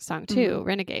song too,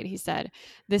 Renegade. He said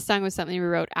this song was something we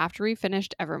wrote after we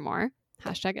finished Evermore.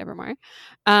 #Evermore.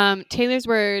 Taylor's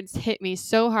words hit me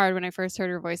so hard when I first heard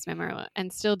her voice memo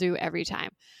and still do every time.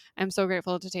 I'm so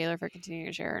grateful to Taylor for continuing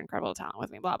to share her incredible talent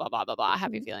with me. Blah, blah, blah, blah, blah.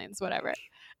 Happy feelings, whatever.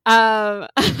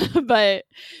 But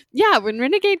yeah, when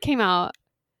Renegade came out,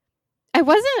 I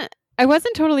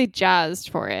wasn't totally jazzed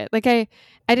for it. Like I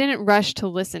didn't rush to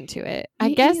listen to it.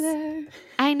 I guess either.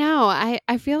 I know.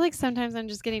 I feel like sometimes I'm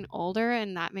just getting older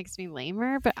and that makes me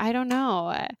lamer, but I don't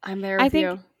know. I'm there with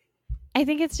you. I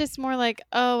think it's just more like,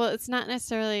 oh, well, it's not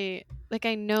necessarily like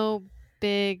I know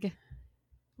Big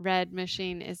Red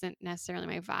Machine isn't necessarily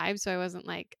my vibe. So I wasn't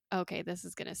like, okay, this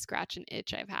is going to scratch an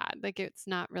itch I've had. Like it's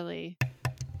not really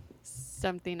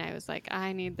something I was like,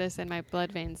 I need this in my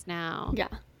blood veins now. Yeah.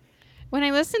 When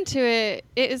I listened to it,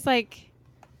 it was like,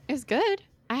 it was good.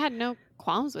 I had no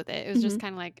qualms with it. It was just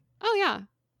kind of like, oh yeah.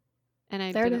 And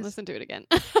I didn't listen to it again.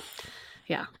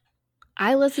 Yeah.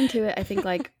 I listened to it, I think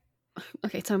like,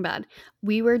 okay, so I'm bad.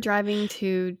 We were driving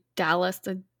to Dallas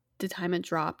the time it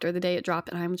dropped or the day it dropped,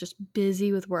 and I'm just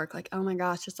busy with work. Like, oh my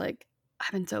gosh, just like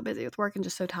I've been so busy with work and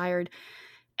just so tired.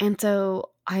 And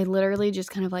so I literally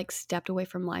just kind of like stepped away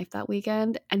from life that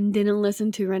weekend and didn't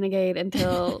listen to Renegade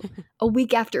until a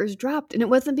week after it was dropped. And it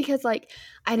wasn't because like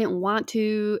I didn't want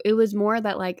to. It was more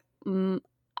that like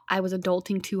I was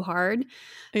adulting too hard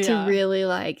to really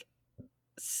like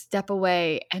step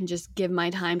away and just give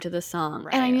my time to the song.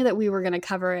 Right. And I knew that we were going to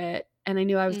cover it and I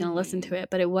knew I was going to listen to it,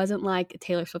 but it wasn't like a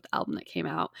Taylor Swift album that came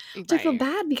out. Which I feel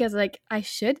bad because like I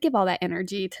should give all that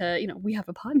energy to, we have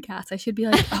a podcast. I should be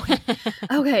like,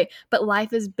 okay. But life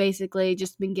has basically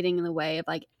just been getting in the way of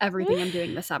like everything I'm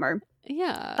doing this summer.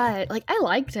 Yeah. But like I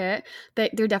liked it.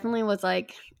 But there definitely was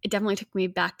like, it definitely took me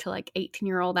back to like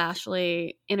 18-year-old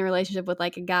Ashley in a relationship with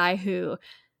like a guy who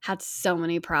had so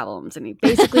many problems and he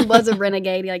basically was a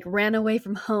renegade. He like ran away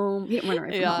from home. He didn't run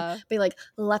away from home, but he like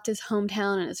left his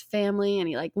hometown and his family and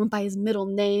he like went by his middle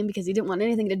name because he didn't want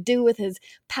anything to do with his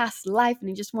past life and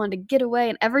he just wanted to get away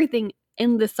and everything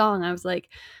in this song, I was like,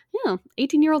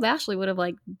 18-year-old Ashley would have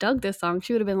like dug this song.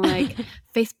 She would have been like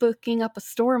Facebooking up a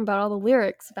storm about all the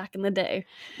lyrics back in the day.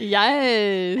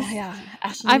 Yes. Yeah.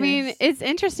 I mean, it's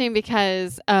interesting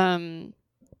because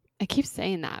I keep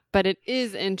saying that, but it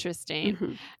is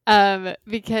interesting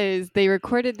because they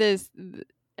recorded this.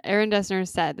 Aaron Dessner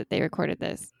said that they recorded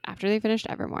this after they finished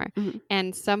Evermore.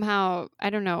 And somehow,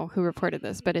 I don't know who reported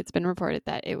this, but it's been reported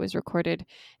that it was recorded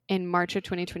in March of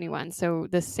 2021. So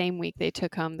the same week they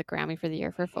took home the Grammy for the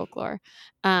year for Folklore.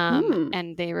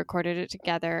 And they recorded it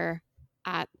together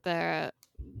at the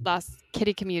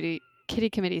Kitty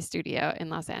Committee studio in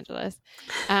Los Angeles.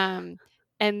 And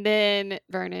then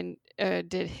Vernon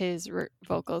did his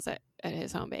vocals at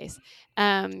his home base.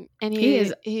 And he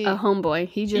is a homeboy.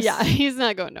 He's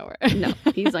not going nowhere. No,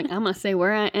 he's like, I'm going to stay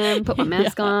where I am, put my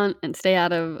mask on, and stay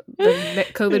out of the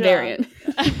COVID variant.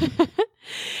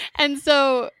 And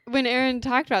so when Aaron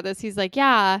talked about this, he's like,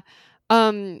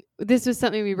 this was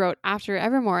something we wrote after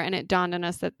Evermore, and it dawned on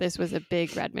us that this was a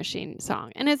Big Red Machine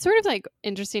song. And it's sort of like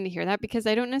interesting to hear that because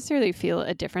I don't necessarily feel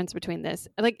a difference between this.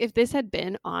 Like if this had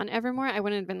been on Evermore, I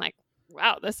wouldn't have been like,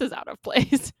 wow, this is out of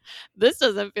place. This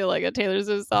doesn't feel like a Taylor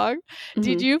Swift song.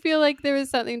 Did you feel like there was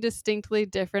something distinctly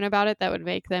different about it that would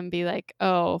make them be like,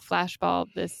 oh, Flashbulb,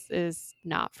 this is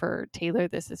not for Taylor,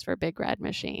 this is for Big Red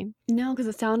Machine? No, because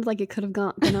it sounded like it could have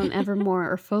been on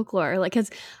Evermore or Folklore. Like, because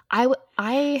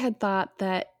I had thought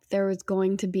that there was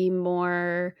going to be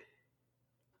more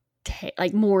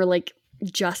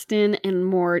Justin and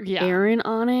more Aaron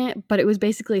on it, but it was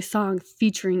basically a song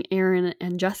featuring Aaron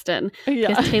and Justin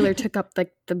because Taylor took up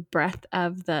the breadth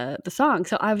of the song.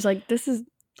 So I was like, this is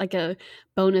like a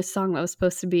bonus song that was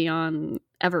supposed to be on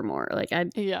Evermore. Like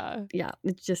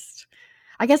it's just,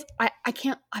 I guess I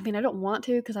can't, I mean, I don't want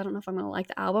to because I don't know if I'm gonna like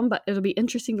the album, but it'll be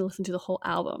interesting to listen to the whole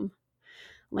album,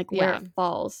 like where it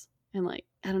falls, and like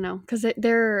I don't know, because I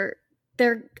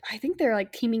think they're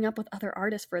like teaming up with other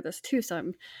artists for this too, so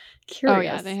I'm curious. Oh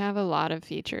yeah, they have a lot of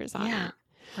features on it.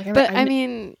 Like, I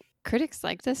mean, critics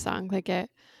like this song. Like a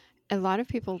lot of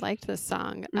people liked this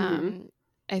song.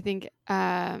 I think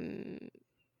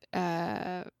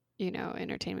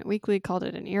Entertainment Weekly called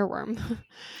it an earworm.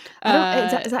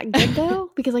 Is that good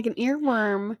though? Because like an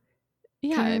earworm,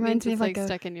 it means it's like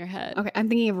stuck in your head. Okay, I'm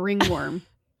thinking of ringworm.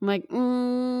 I'm like,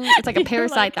 it's like a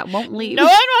parasite that won't leave. No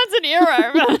one wants an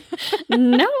earworm.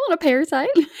 No, I want a parasite.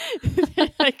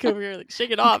 Like over here, like shake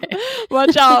it off. Okay.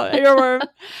 Watch out, earworm.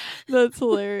 That's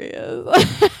hilarious.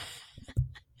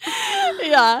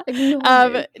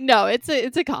 No,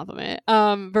 it's a compliment.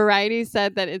 Variety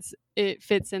said that it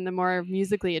fits in the more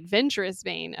musically adventurous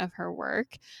vein of her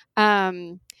work.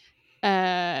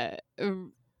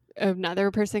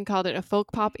 Another person called it a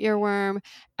folk pop earworm.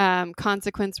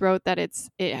 Consequence wrote that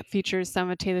it features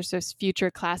some of Taylor Swift's future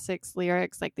classics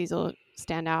lyrics, like these will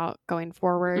stand out going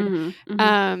forward.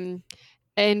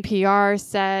 NPR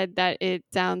said that it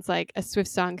sounds like a Swift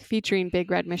song featuring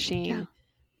Big Red Machine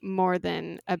more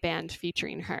than a band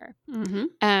featuring her,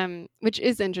 which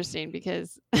is interesting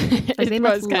because it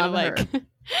was kind of like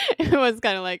it was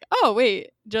kind of like, oh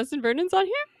wait, Justin Vernon's on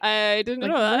here? I didn't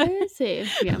know that. Where is he?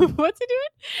 Yeah. What's he doing?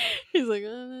 He's like,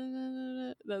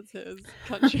 that's his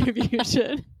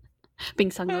contribution. Being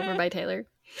sung over by Taylor.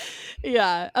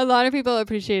 Yeah, a lot of people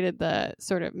appreciated the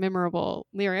sort of memorable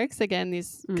lyrics. Again,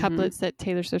 these couplets that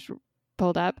Taylor Swift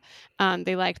pulled up.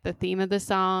 They liked the theme of the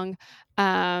song.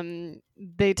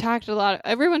 They talked a lot.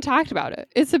 Everyone talked about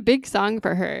it. It's a big song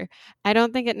for her. I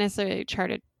don't think it necessarily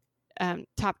charted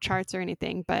top charts or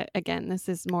anything, but again, this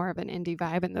is more of an indie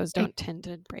vibe, and those don't tend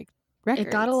to break records.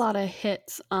 It got a lot of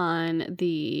hits on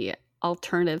the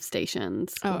alternative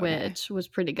stations, which was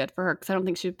pretty good for her because I don't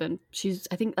think she's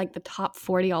I think like the top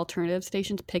 40 alternative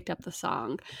stations picked up the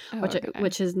song,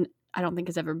 which is I don't think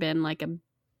has ever been like a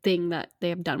thing that they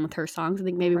have done with her songs. I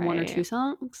think maybe one or two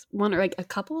songs, one or like a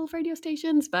couple of radio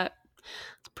stations, but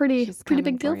it's pretty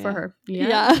big deal for her.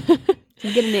 Yeah.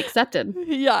 She's getting accepted.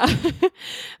 Yeah.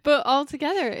 But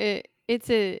altogether, it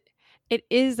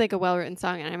is like a well-written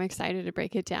song, and I'm excited to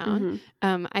break it down.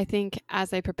 I think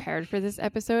as I prepared for this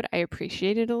episode, I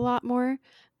appreciated a lot more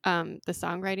the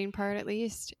songwriting part, at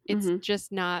least. It's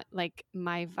just not like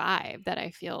my vibe that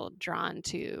I feel drawn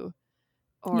to.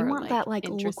 Or you want that like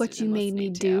look what you made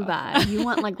me do vibe. You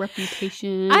want like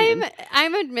Reputation.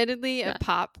 I'm admittedly a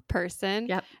pop person.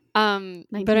 Yep.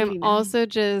 But I'm also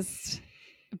just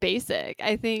basic.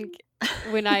 I think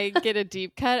when I get a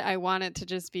deep cut, I want it to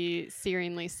just be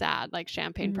searingly sad, like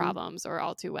Champagne Problems or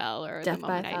All Too Well or Death The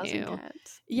Moment by a I Knew. Thousand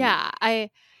Cuts. Yeah,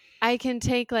 I can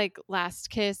take like Last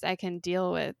Kiss, I can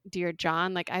deal with Dear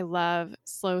John. Like I love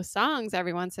slow songs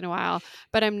every once in a while,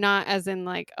 but I'm not as in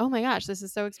like, oh my gosh, this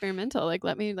is so experimental. Like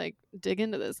let me like dig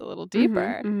into this a little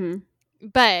deeper.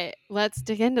 But let's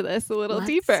dig into this a little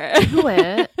deeper. Do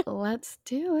it. Let's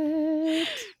do it.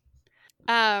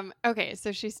 Okay,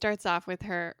 so she starts off with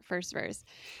her first verse.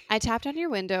 I tapped on your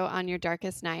window on your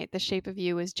darkest night. The shape of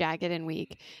you was jagged and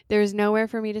weak. There was nowhere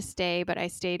for me to stay, but I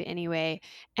stayed anyway.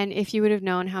 And if you would have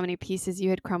known how many pieces you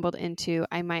had crumbled into,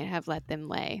 I might have let them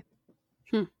lay.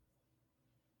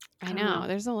 I know.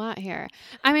 There's a lot here.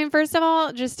 I mean, first of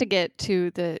all, just to get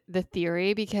to the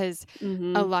theory, because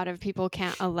a lot of people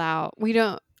can't allow,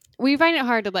 we find it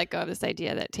hard to let go of this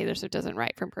idea that Taylor Swift doesn't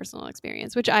write from personal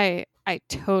experience, which I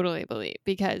totally believe,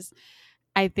 because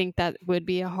I think that would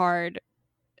be a hard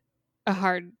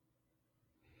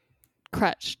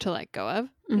crutch to let go of.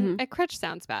 A crutch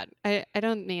sounds bad. I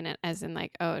don't mean it as in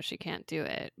like, oh, she can't do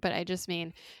it, but I just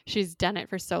mean she's done it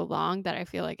for so long that I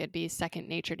feel like it'd be second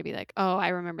nature to be like, oh, I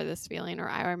remember this feeling, or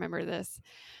I remember this.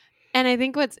 And I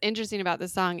think what's interesting about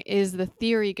this song is the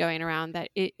theory going around that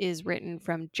it is written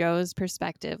from Joe's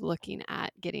perspective, looking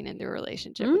at getting into a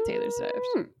relationship with Taylor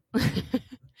Swift,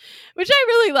 which I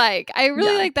really like. I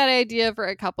really like that idea for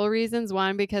a couple reasons.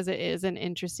 One, because it is an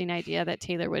interesting idea that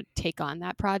Taylor would take on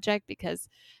that project, because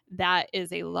that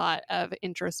is a lot of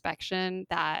introspection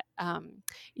that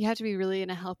you have to be really in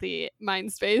a healthy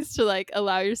mind space to like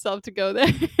allow yourself to go there.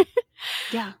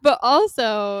 Yeah. But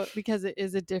also because it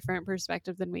is a different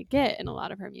perspective than we get in a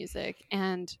lot of her music.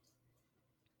 And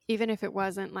even if it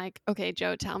wasn't like, okay,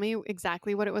 Joe, tell me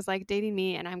exactly what it was like dating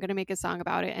me, and I'm going to make a song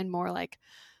about it, and more like,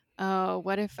 oh,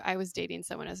 what if I was dating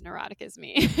someone as neurotic as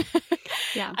me?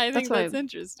 Yeah. I think that's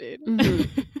interesting.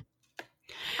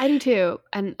 I do too.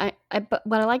 And but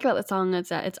what I like about the song is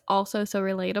that it's also so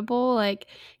relatable. Like,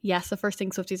 yes, the first thing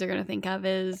Swifties are going to think of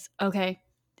is, okay,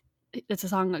 it's a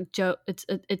song like Joe.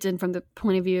 It's in from the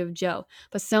point of view of Joe.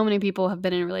 But so many people have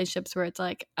been in relationships where it's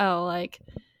like, oh, like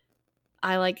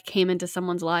I like came into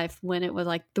someone's life when it was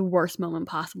like the worst moment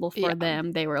possible for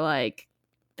them. They were like,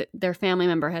 their family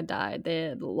member had died. They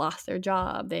had lost their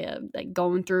job. They had like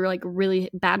going through like really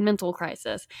bad mental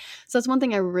crisis. So that's one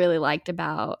thing I really liked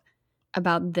about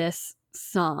this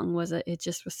song, was that it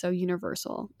just was so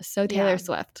universal, so Taylor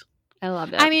Swift. I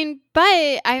loved it. I mean,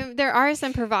 but there are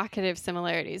some provocative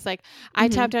similarities. Like, I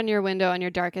tapped on your window on your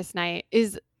darkest night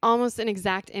is almost an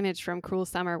exact image from Cruel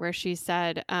Summer, where she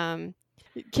said,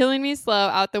 killing me slow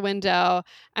out the window.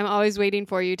 I'm always waiting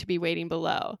for you to be waiting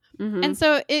below. And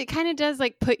so it kind of does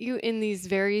like put you in these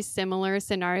very similar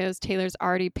scenarios Taylor's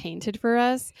already painted for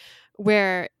us,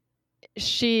 where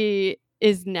she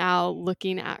is now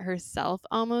looking at herself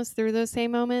almost through those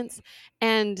same moments.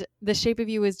 And the shape of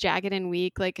you is jagged and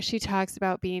weak. Like, she talks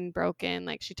about being broken.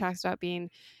 Like, she talks about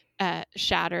being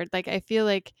shattered. Like, I feel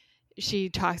like she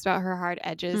talks about her hard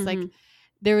edges. Like,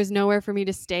 there was nowhere for me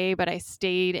to stay, but I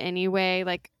stayed anyway.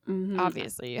 Like,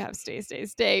 obviously you have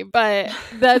stay, but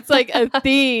that's like a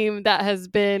theme that has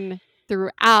been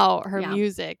throughout her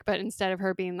music. But instead of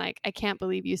her being like, I can't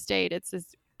believe you stayed, it's this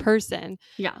person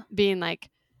being like,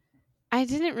 I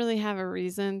didn't really have a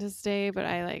reason to stay, but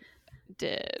I like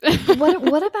did.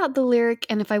 What about the lyric,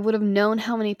 and if I would have known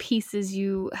how many pieces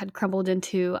you had crumbled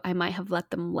into, I might have let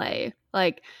them lay?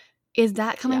 Like, is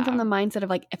that coming from the mindset of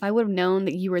like, if I would have known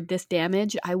that you were this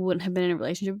damaged, I wouldn't have been in a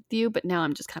relationship with you, but now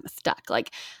I'm just kind of stuck.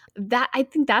 Like that, I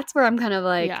think that's where I'm kind of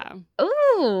like,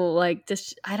 oh, like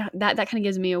just, I don't, that kind of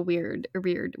gives me a weird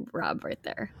rub right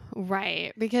there.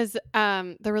 Right. Because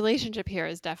the relationship here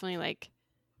is definitely like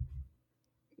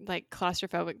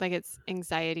claustrophobic, like it's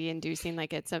anxiety inducing,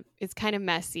 like it's kind of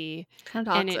messy, kind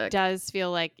of toxic. And it does feel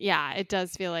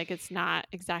like it's not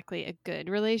exactly a good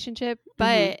relationship,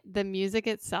 but the music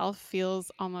itself feels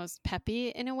almost peppy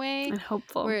in a way, and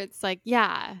hopeful, where it's like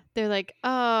they're like,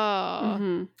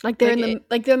 oh, like they're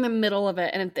they're in the middle of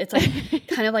it, and it's like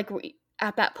kind of like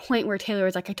at that point where Taylor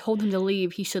was like, I told him to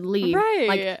leave, he should leave, right?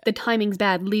 Like, the timing's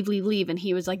bad, leave, and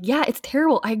he was like, yeah, it's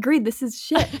terrible, I agree, this is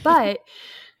shit, but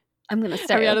I'm going to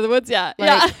stay. Are we out of the woods? Yeah.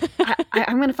 Like,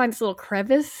 I'm going to find this little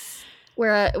crevice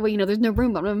where, there's no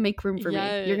room, but I'm going to make room for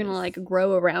me. You're going to like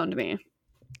grow around me.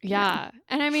 Yeah.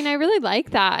 And I mean, I really like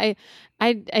that.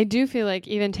 I do feel like,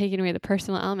 even taking away the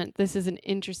personal element, this is an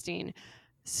interesting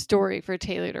story for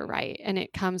Taylor to write. And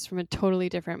it comes from a totally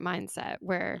different mindset,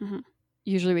 where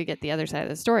usually we get the other side of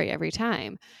the story every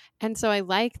time. And so I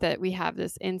like that we have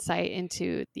this insight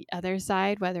into the other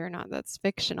side, whether or not that's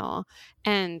fictional.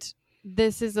 And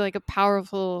this is like a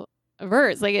powerful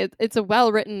verse. Like it's a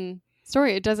well-written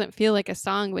story. It doesn't feel like a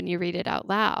song when you read it out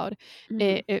loud.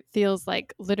 It feels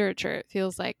like literature. It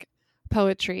feels like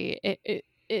poetry.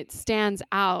 it stands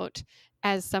out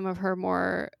as some of her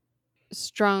more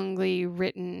strongly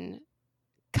written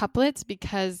couplets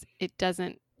because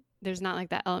there's not like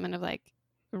that element of like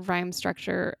rhyme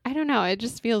structure. I don't know. It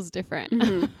just feels different.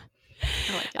 Mm-hmm.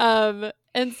 I like it.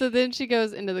 And so then she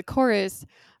goes into the chorus.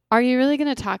 Are you really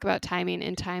going to talk about timing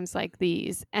in times like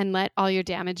these and let all your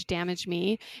damage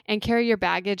me and carry your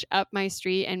baggage up my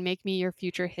street and make me your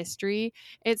future history?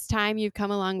 It's time. You've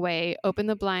come a long way. Open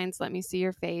the blinds. Let me see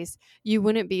your face. You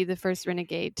wouldn't be the first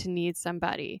renegade to need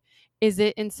somebody. Is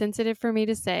it insensitive for me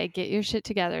to say, get your shit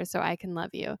together so I can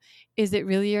love you? Is it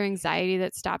really your anxiety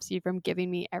that stops you from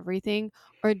giving me everything?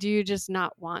 Or do you just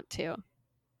not want to?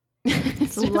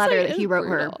 It's a letter that he wrote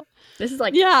her. This is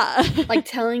like, like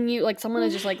telling you, like someone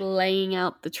is just like laying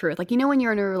out the truth. Like, you know, when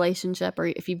you're in a relationship or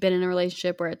if you've been in a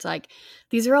relationship where it's like,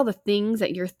 these are all the things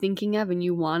that you're thinking of and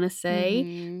you want to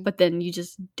say, but then you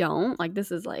just don't. Like,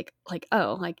 this is like,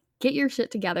 oh, like, get your shit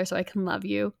together so I can love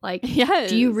you. Like,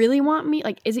 do you really want me?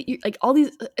 Like, is it you? Like, all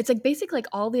these, it's like basically like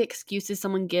all the excuses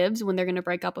someone gives when they're going to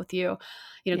break up with you.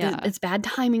 You know, it's bad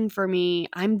timing for me.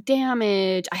 I'm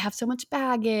damaged. I have so much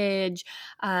baggage.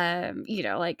 You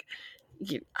know, like,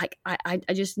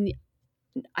 I just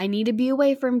I need to be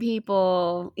away from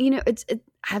people. You know, I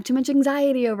have too much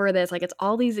anxiety over this. Like, it's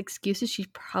all these excuses she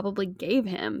probably gave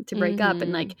him to break up,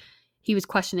 and like he was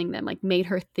questioning them, like made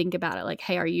her think about it. Like,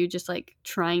 hey, are you just like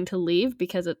trying to leave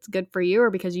because it's good for you or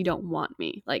because you don't want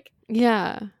me? Like,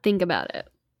 think about it.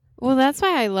 Well, that's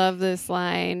why I love this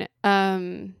line. Are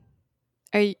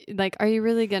you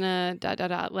really gonna ...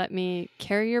 let me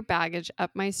carry your baggage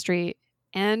up my street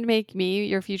and make me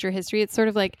your future history? It's sort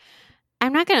of like,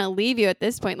 I'm not gonna leave you at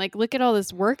this point. Like, look at all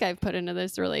this work I've put into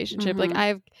this relationship. Like,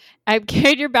 I've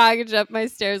carried your baggage up my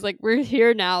stairs. Like, we're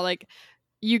here now. Like,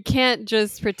 you can't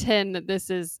just pretend that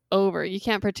this is over. You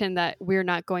can't pretend that we're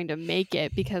not going to make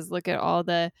it because look at all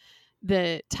the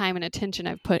time and attention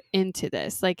I've put into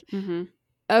this. Like,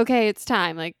 okay, it's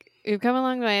time. Like, we've come a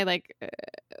long way. Like,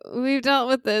 we've dealt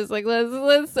with this. Like,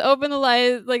 let's open the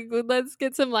light. Like, let's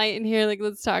get some light in here. Like,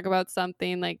 let's talk about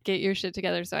something. Like, get your shit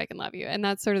together so I can love you. And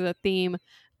that's sort of the theme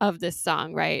of this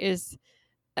song, right? Is,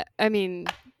 I mean,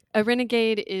 a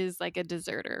renegade is like a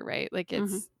deserter, right? Like,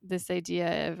 it's this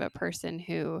idea of a person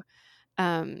who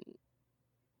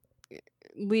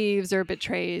leaves or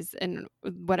betrays in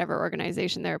whatever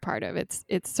organization they're a part of. It's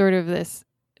sort of this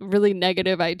really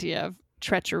negative idea of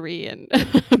treachery and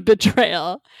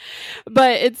betrayal,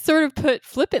 but it's sort of put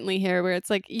flippantly here where it's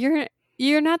like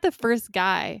you're not the first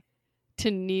guy to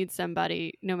need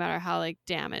somebody no matter how like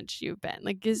damaged you've been.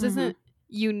 Like, this isn't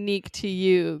unique to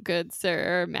you, good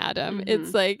sir or madam.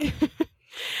 It's like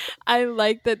I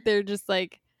like that they're just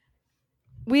like,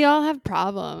 we all have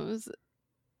problems,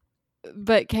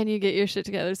 but can you get your shit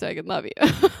together so I can love you?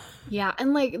 Yeah,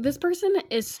 and like this person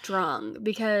is strong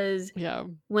because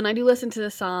when I do listen to the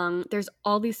song, there's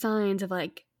all these signs of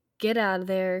like, get out of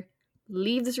there,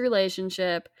 leave this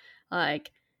relationship.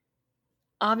 Like,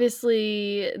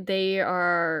 obviously they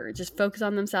are just focused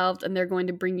on themselves and they're going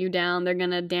to bring you down. They're going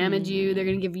to damage you. They're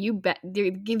going to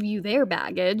give you their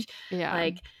baggage. Yeah,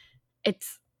 like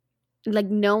it's like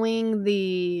knowing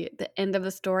the end of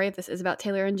the story, if this is about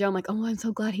Taylor and Joe, I'm like, oh, I'm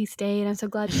so glad he stayed. I'm so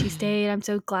glad she stayed. I'm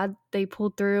so glad they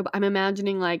pulled through. But I'm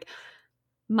imagining like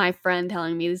my friend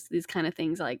telling me these kind of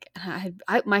things. Like,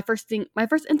 my first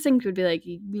instinct would be like,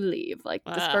 you leave. Like,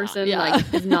 this person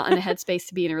like is not in a headspace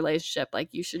to be in a relationship. Like,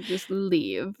 you should just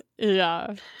leave.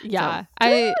 Yeah. So,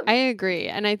 I agree,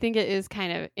 and I think it is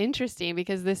kind of interesting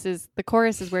because the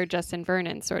chorus is where Justin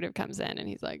Vernon sort of comes in, and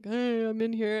he's like, hey, I'm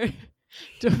in here.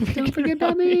 Don't forget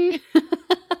about me.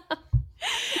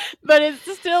 But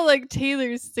it's still like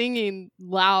Taylor's singing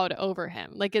loud over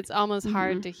him. Like, it's almost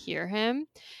hard to hear him.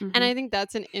 And I think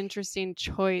that's an interesting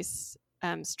choice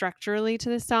structurally to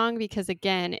the song because,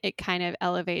 again, it kind of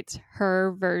elevates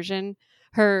her version,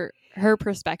 her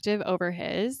perspective over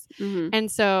his. And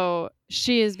so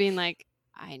she is being like,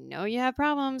 I know you have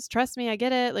problems. Trust me, I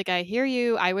get it. Like, I hear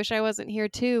you. I wish I wasn't here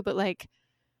too. But like,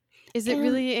 is it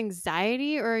really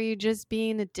anxiety or are you just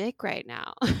being a dick right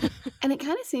now? And it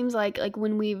kind of seems like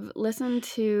when we've listened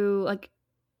to like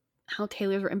how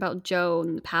Taylor's written about Joe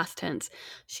in the past tense,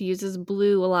 she uses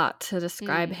blue a lot to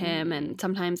describe him. And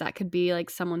sometimes that could be like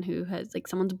someone who has like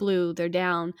someone's blue, they're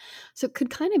down. So it could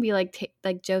kind of be like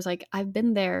Joe's like, I've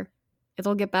been there.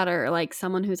 It'll get better. Like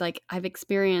someone who's like, I've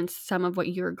experienced some of what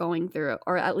you're going through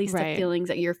or at least the feelings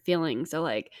that you're feeling. So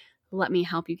like, let me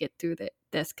help you get through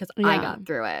this because I got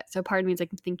through it. So part of me is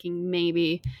like thinking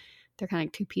maybe they're kind of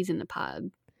like two peas in the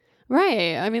pod.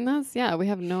 Right. I mean, we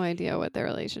have no idea what their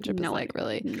relationship is like,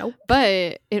 really. Nope.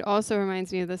 But it also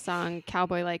reminds me of the song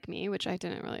Cowboy Like Me, which I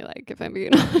didn't really like, if I'm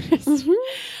being honest.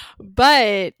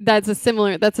 But that's a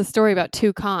story about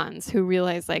two cons who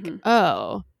realize, like,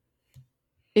 oh,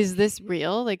 is this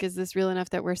real? Like, is this real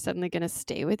enough that we're suddenly going to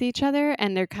stay with each other?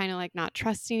 And they're kind of like not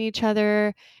trusting each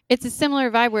other. It's a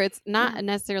similar vibe where it's not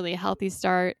necessarily a healthy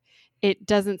start. It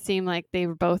doesn't seem like they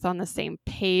were both on the same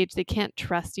page. They can't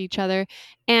trust each other.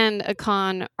 And a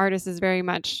con artist is very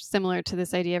much similar to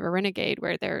this idea of a renegade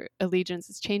where their allegiance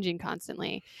is changing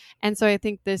constantly. And so I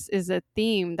think this is a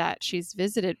theme that she's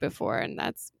visited before, and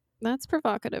that's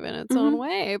provocative in its own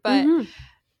way. But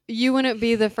you wouldn't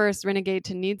be the first renegade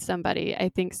to need somebody, I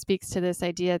think speaks to this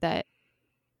idea that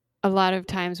a lot of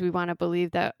times we want to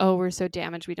believe that, oh, we're so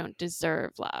damaged we don't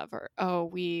deserve love, or oh,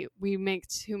 we make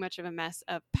too much of a mess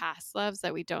of past loves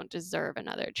that we don't deserve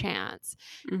another chance.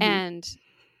 And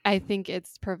I think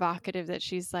it's provocative that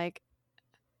she's like,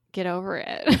 get over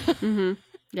it.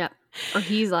 Yeah. Or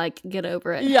he's like, get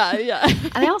over it. Yeah.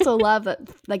 And I also love that,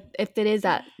 like, if it is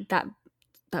that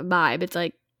vibe, it's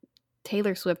like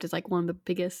Taylor Swift is like one of the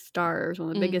biggest stars, one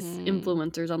of the biggest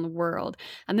influencers on the world.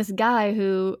 And this guy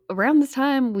who around this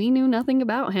time we knew nothing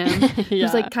about him. He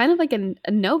was like kind of like a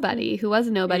nobody who was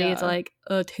a nobody. It's like,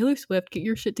 Taylor Swift, get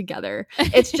your shit together.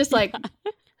 It's just like,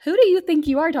 who do you think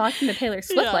you are talking to Taylor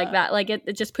Swift like that? Like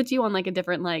it just puts you on like a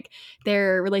different, like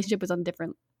their relationship was on a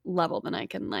different level than I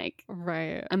can like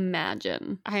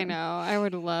imagine. I know. I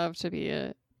would love to be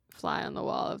a fly on the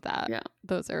wall of that. Yeah.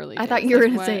 Those early days. I thought you were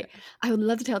going to say, I would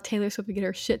love to tell Taylor Swift to get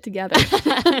her shit together.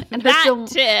 And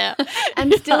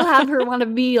and still have her want to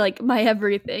be like my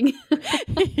everything.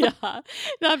 Yeah.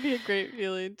 That'd be a great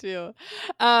feeling too.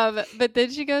 But then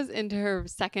she goes into her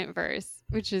second verse,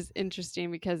 which is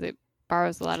interesting because it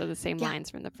borrows a lot of the same lines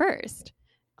from the first.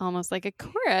 Almost like a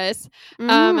chorus.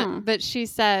 But she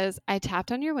says, I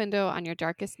tapped on your window on your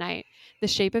darkest night. The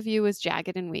shape of you was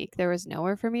jagged and weak. There was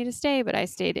nowhere for me to stay, but I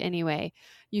stayed anyway.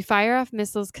 You fire off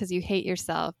missiles because you hate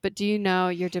yourself, but do you know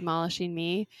you're demolishing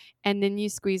me? And then you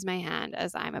squeeze my hand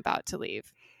as I'm about to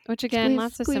leave. Which again,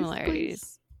 lots of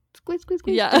similarities. Squeeze.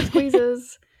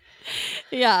 Squeezes.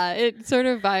 Yeah, it sort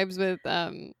of vibes with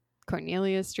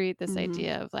Cornelia Street, this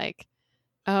idea of like,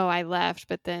 oh, I left,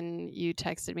 but then you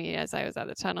texted me as I was at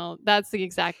the tunnel. That's the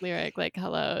exact lyric, like,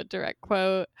 hello, direct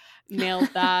quote. Nailed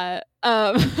that.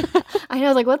 I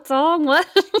was like, what song? What?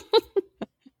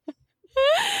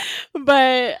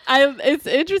 But it's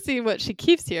interesting what she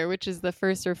keeps here, which is the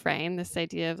first refrain, this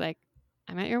idea of like,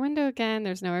 I'm at your window again.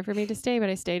 There's nowhere for me to stay, but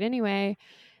I stayed anyway.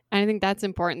 And I think that's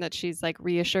important that she's like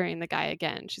reassuring the guy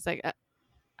again. She's like,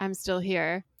 I'm still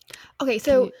here. Okay,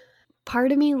 so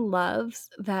part of me loves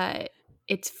that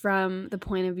it's from the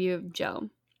point of view of Joe.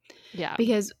 Yeah.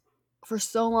 Because for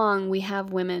so long we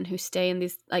have women who stay in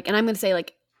these, like, and I'm going to say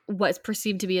like what's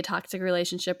perceived to be a toxic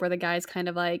relationship where the guy's kind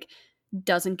of like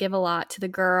doesn't give a lot to the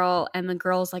girl and the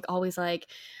girl's like always like,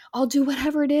 I'll do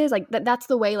whatever it is. Like that's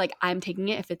the way like I'm taking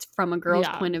it if it's from a girl's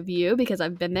point of view, because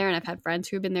I've been there and I've had friends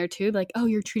who've been there too. Like, oh,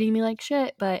 you're treating me like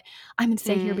shit, but I'm going to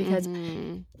stay here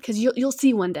because you'll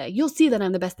see one day. You'll see that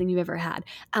I'm the best thing you've ever had.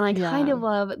 And I kind of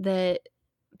love that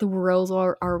the roles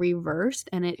are reversed,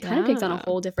 and it kind of takes on a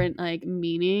whole different like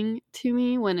meaning to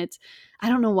me when it's, I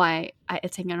don't know why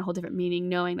it's taking on a whole different meaning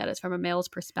knowing that it's from a male's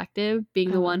perspective, being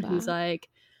the one who's like,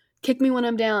 kick me when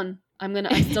I'm down. I'm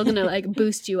still gonna like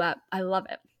boost you up. I love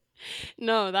it.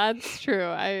 No, that's true.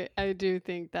 I do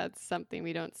think that's something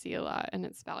we don't see a lot, and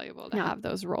it's valuable to have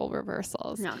those role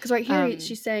reversals. No, because right here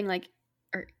she's saying like,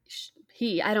 or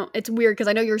it's weird because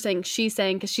I know you're saying she's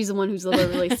saying because she's the one who's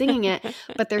literally singing it,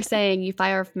 but they're saying you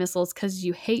fire off missiles because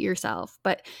you hate yourself,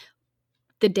 but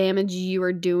the damage you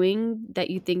are doing that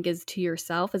you think is to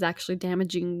yourself is actually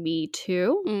damaging me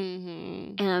too.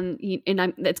 And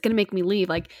it's gonna make me leave.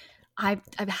 Like I've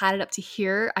had it up to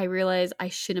here. I realize I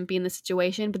shouldn't be in this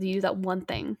situation, but you do that one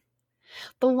thing,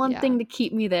 the one thing to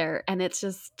keep me there, and it's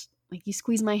just like you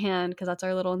squeeze my hand because that's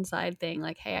our little inside thing.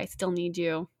 Like, hey, I still need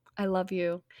you. I love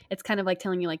you. It's kind of like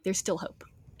telling you like there's still hope,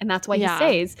 and that's why he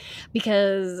stays,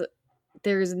 because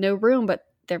there's no room, but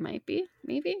there might be,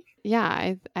 maybe.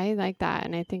 Yeah, I like that,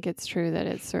 and I think it's true that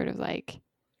it's sort of like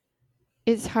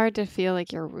it's hard to feel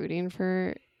like you're rooting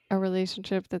for a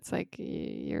relationship that's like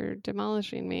you're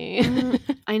demolishing me.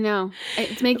 I know,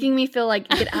 it's making me feel like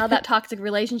get out of that toxic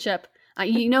relationship.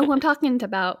 You know who I'm talking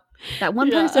about? That one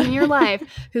person in your life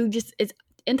who just is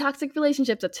in toxic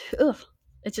relationships. That's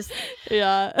it's just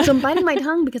so I'm biting my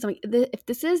tongue because I'm like, if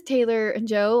this is Taylor and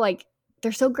Joe, like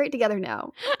they're so great together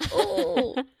now.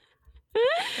 Oh.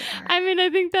 I mean, I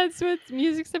think that's what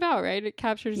music's about, right? It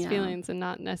captures feelings and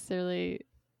not necessarily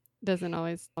doesn't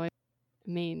always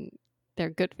mean they're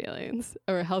good feelings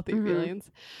or healthy feelings.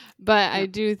 But I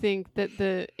do think that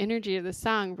the energy of the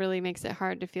song really makes it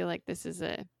hard to feel like this is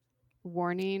a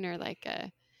warning or like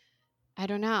a, I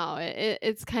don't know.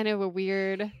 It's kind of a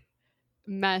weird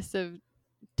mess of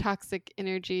toxic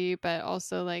energy, but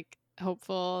also like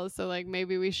hopeful. So like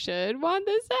maybe we should want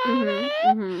this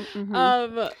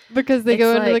out. Because they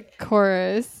go into the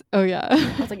chorus. Oh yeah.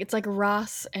 I was like, it's like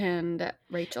Ross and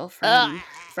Rachel from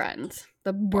Friends.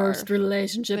 The worst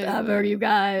relationship ever, you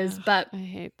guys. But I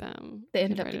hate them. They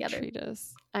ended up together. Treat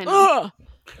us. I know.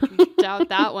 Doubt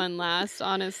that one lasts,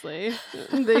 honestly.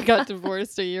 They got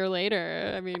divorced a year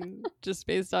later. I mean, just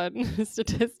based on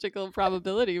statistical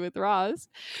probability with Ross.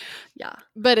 Yeah.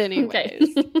 But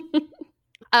anyways.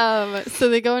 So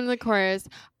they go into the chorus.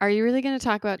 Are you really going to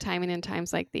talk about timing in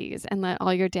times like these and let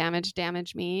all your damage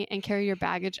me and carry your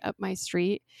baggage up my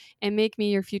street and make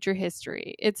me your future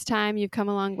history? It's time. You've come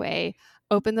a long way.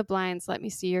 Open the blinds. Let me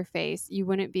see your face. You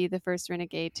wouldn't be the first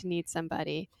renegade to need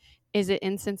somebody. Is it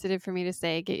insensitive for me to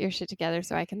say, get your shit together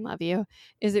so I can love you?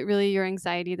 Is it really your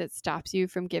anxiety that stops you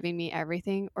from giving me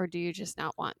everything, or do you just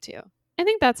not want to? I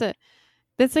think that's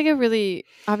like a really,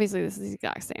 obviously this is the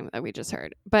exact same that we just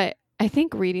heard, but I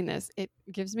think reading this, it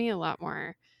gives me a lot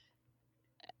more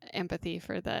empathy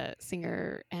for the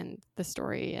singer and the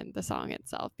story and the song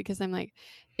itself, because I'm like,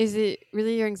 is it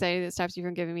really your anxiety that stops you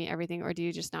from giving me everything, or do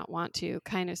you just not want to?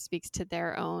 Kind of speaks to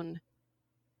their own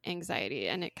anxiety,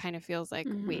 and it kind of feels like,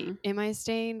 wait, am I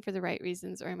staying for the right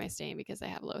reasons, or am I staying because I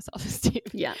have low self-esteem?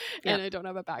 And I don't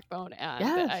have a backbone,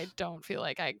 and I don't feel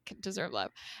like I deserve love.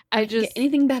 I just get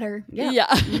anything better.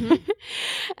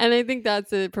 And I think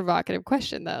that's a provocative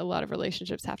question that a lot of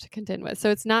relationships have to contend with.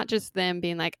 So it's not just them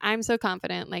being like, I'm so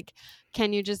confident, like,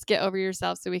 can you just get over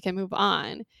yourself so we can move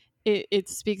on? It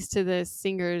speaks to the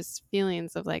singer's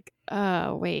feelings of like,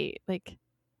 oh wait, like,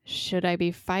 should I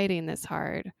be fighting this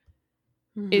hard?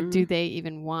 Do they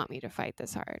even want me to fight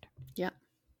this hard?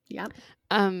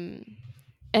 And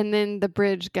then the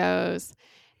bridge goes,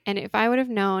 and if I would have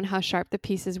known how sharp the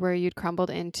pieces were you'd crumbled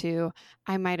into,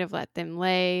 I might have let them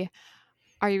lay.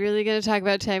 Are you really going to talk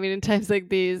about timing in times like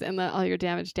these and let all your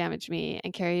damage me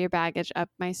and carry your baggage up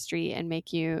my street and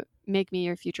make me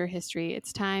your future history?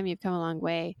 It's time. You've come a long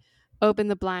way. Open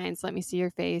the blinds. Let me see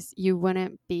your face. You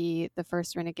wouldn't be the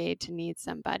first renegade to need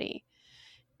somebody.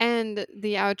 And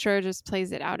the outro just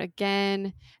plays it out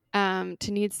again. To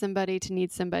need somebody, to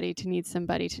need somebody, to need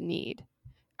somebody to need.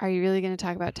 Are you really going to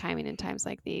talk about timing in times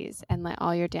like these and let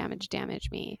all your damage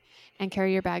me and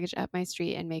carry your baggage up my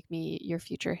street and make me your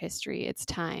future history? It's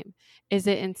time. Is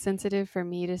it insensitive for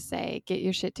me to say, get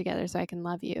your shit together so I can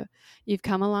love you? You've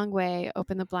come a long way.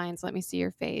 Open the blinds. Let me see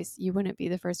your face. You wouldn't be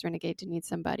the first renegade to need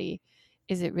somebody.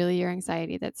 Is it really your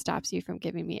anxiety that stops you from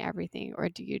giving me everything, or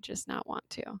do you just not want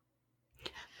to?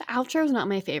 The outro is not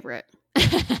my favorite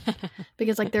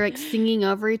because like they're like singing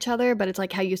over each other, but it's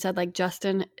like how you said, like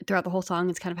Justin throughout the whole song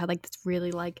it's kind of had like this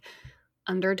really like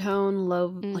undertone, low,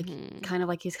 like kind of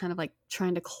like he's kind of like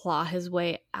trying to claw his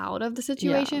way out of the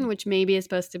situation, which maybe is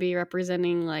supposed to be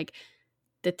representing like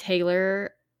the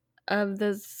Taylor of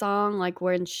the song, like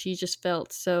when she just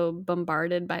felt so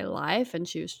bombarded by life and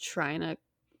she was trying to,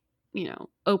 you know,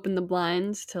 open the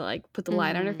blinds to like put the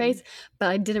light on her face. But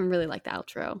I didn't really like the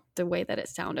outro, the way that it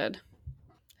sounded.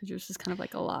 It was just kind of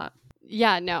like a lot.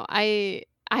 Yeah, no, I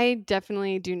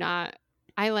definitely do not.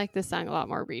 I like this song a lot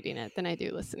more reading it than I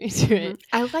do listening to it.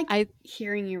 I like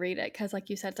hearing you read it because, like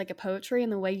you said, it's like a poetry,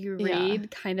 and the way you read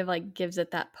kind of like gives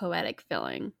it that poetic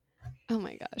feeling. Oh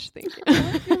my gosh, thank you.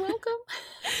 You're welcome.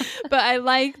 But I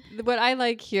like what I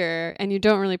like here, and you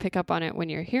don't really pick up on it when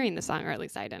you're hearing the song, or at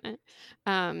least I didn't.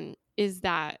 Is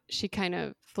that she kind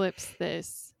of flips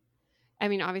this. I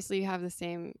mean, obviously you have the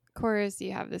same chorus,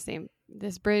 you have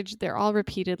this bridge, they're all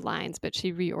repeated lines, but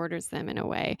she reorders them in a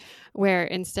way where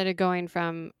instead of going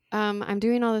from, I'm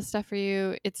doing all this stuff for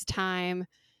you, it's time,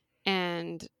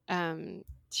 and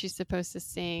she's supposed to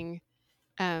sing,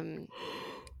 you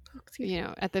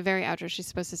know, at the very outro, she's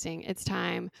supposed to sing, it's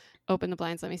time, open the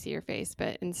blinds, let me see your face,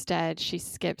 but instead she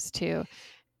skips to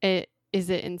it. Is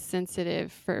it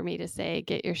insensitive for me to say,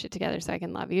 get your shit together so I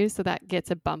can love you? So that gets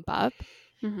a bump up.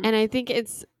 And I think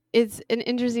it's an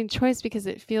interesting choice because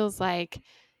it feels like,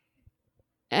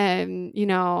 you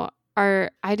know,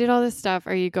 I did all this stuff.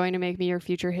 Are you going to make me your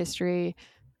future history?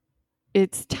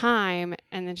 It's time.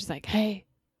 And then she's like, hey,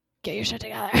 get your shit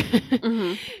together.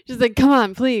 She's like, come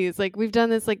on, please. Like, we've done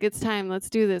this. Like, it's time.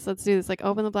 Let's do this. Like,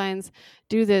 open the blinds,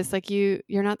 do this. Like, you're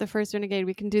not the first renegade.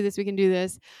 We can do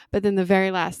this. But then the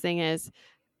very last thing is,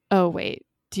 oh, wait,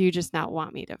 do you just not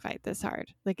want me to fight this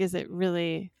hard? Like, is it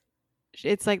really...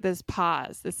 It's like this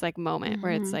pause, this like moment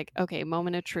where it's like, okay,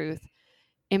 moment of truth.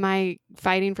 am I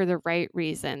fighting for the right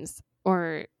reasons,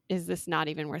 or is this not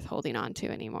even worth holding on to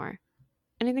anymore?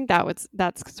 And I think that's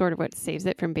sort of what saves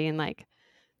it from being like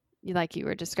you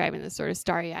were describing, this sort of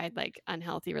starry-eyed, like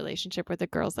unhealthy relationship where the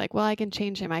girl's like, well, I can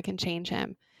change him.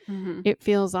 Mm-hmm. It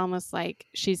feels almost like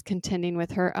she's contending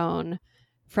with her own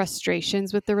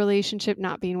frustrations with the relationship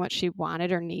not being what she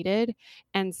wanted or needed,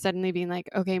 and suddenly being like,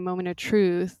 okay, moment of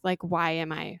truth, like, why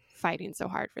am I fighting so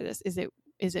hard for this? Is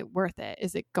it worth it?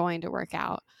 Is it going to work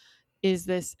out? Is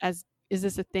this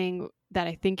a thing that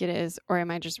I think it is, or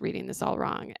am I just reading this all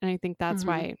wrong? And I think that's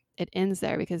why it ends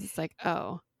there, because it's like,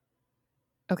 oh,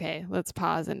 okay, let's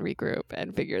pause and regroup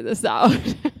and figure this out.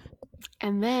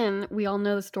 And then we all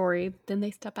know the story. Then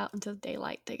they step out into the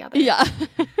daylight together. Yeah.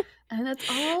 And that's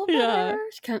all Yeah.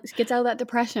 there. She gets out of that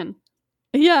depression.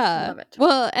 Yeah. Love it.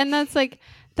 Well, and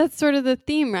that's sort of the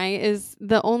theme, right? Is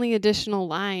the only additional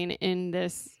line in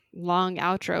this long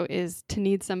outro is to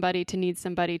need somebody, to need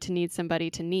somebody, to need somebody,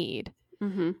 to need.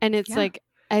 Mm-hmm. And it's like,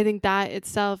 I think that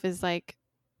itself is like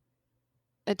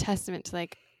a testament to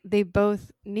like, they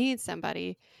both need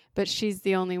somebody, but she's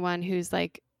the only one who's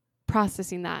like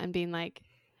processing that and being like,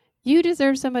 you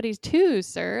deserve somebody too,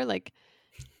 sir. Like,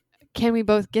 can we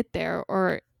both get there,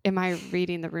 or am I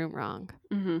reading the room wrong?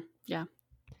 Mm-hmm. Yeah.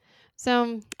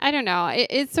 So I don't know.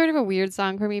 It's sort of a weird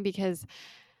song for me because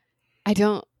I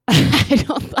don't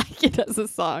like it as a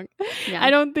song. Yeah. I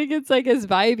don't think it's like as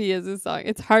vibey as a song.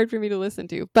 It's hard for me to listen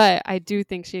to, but I do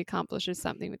think she accomplishes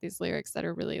something with these lyrics that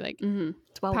are really like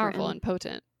It's well powerful written. and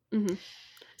potent. Mm-hmm.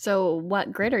 So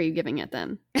what grade are you giving it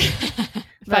then?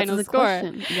 Final the score.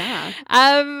 question.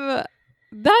 Yeah.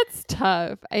 That's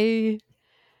tough.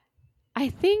 I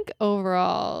think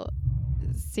overall,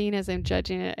 seeing as I'm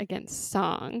judging it against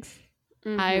songs,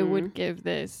 I would give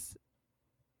this,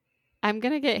 I'm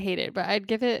gonna get hated, but I'd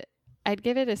give it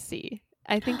a C.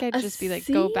 I think I'd just be like,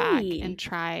 go back and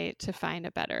try to find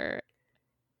a better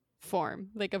form,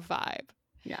 like a vibe.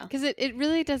 Yeah. Because it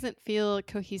really doesn't feel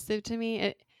cohesive to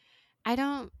me.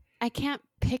 I can't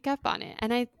pick up on it.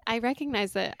 And I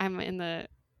recognize that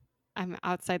I'm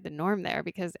outside the norm there,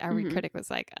 because every critic was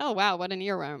like, oh, wow, what an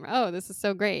earworm. Oh, this is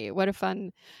so great. What a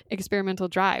fun experimental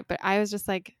drive. But I was just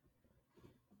like,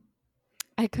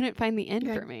 I couldn't find the end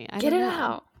for me. Get it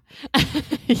out.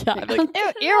 Yeah, I'm like,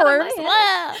 earworms.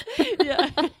 Yeah.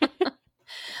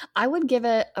 I would give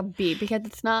it a B, because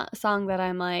it's not a song that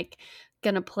I'm like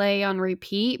gonna play on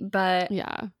repeat, but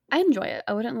Yeah. I enjoy it.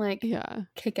 I wouldn't like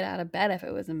kick it out of bed if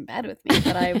it was in bed with me,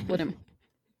 but I wouldn't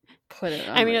put it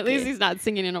on I mean, at repeat. least he's not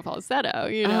singing in a falsetto,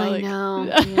 you know? I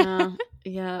know.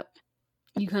 Yeah.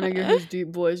 You kind of hear his deep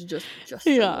voice just a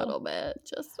little bit.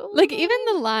 Just a little. Like, even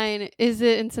the line, is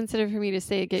it insensitive for me to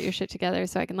say, get your shit together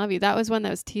so I can love you? That was one that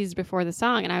was teased before the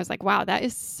song. And I was like, wow, that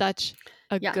is such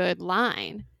a good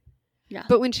line. Yeah.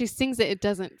 But when she sings it, it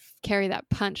doesn't carry that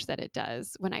punch that it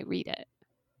does when I read it.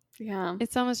 Yeah.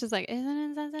 It's almost just like, isn't it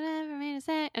insensitive for me to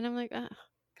say? And I'm like,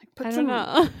 Put I some,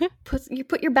 don't know.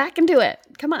 put your back into it.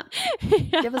 Come on.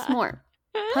 Yeah. Give us more.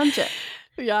 Punch it.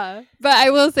 Yeah. But I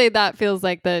will say that feels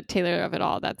like the Taylor of it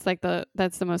all. That's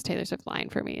the most Taylor Swift line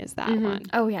for me, is that one.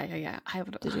 Oh, yeah. I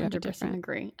would Did you have a 100% different?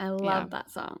 agree. I love that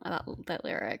song, that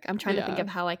lyric. I'm trying to think of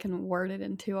how I can word it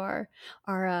into our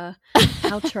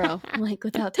outro, like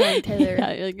without telling Taylor,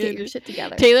 like, get your shit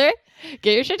together. Taylor,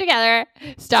 get your shit together.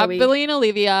 Stop bullying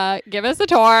Olivia. Give us a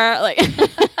tour. Like,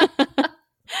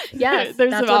 yes,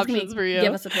 there's that's some what's options me. for you.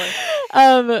 Give us a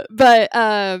tour. But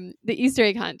the Easter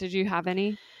egg hunt. Did you have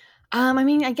any? I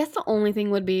mean, I guess the only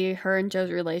thing would be her and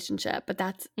Joe's relationship, but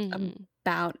that's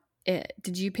about it.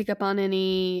 Did you pick up on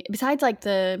any, besides like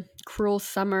the Cruel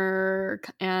Summer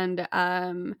and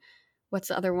what's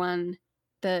the other one?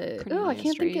 I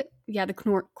can't think of,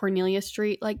 the Cornelia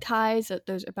Street like ties that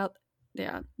those about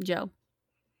Joe.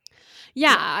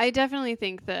 Yeah, I definitely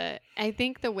think the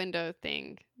window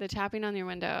thing, the tapping on your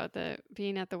window, the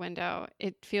being at the window,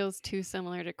 it feels too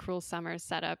similar to Cruel Summer's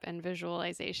setup and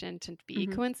visualization to be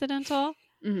coincidental.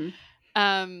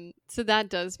 So that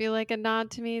does feel like a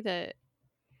nod to me that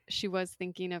she was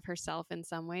thinking of herself in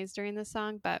some ways during the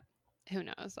song, but who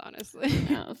knows, honestly.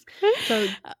 Who knows? So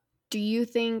do you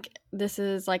think this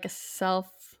is like a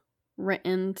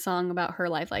self-written song about her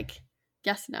life? Like,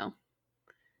 yes, no?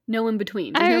 No in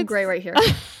between. There's no gray right here.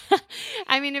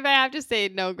 I mean, if I have to say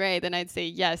no gray, then I'd say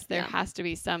yes, there has to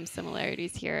be some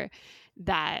similarities here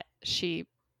that she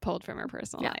pulled from her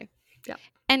personal life. Yeah.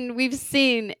 And we've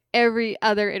seen every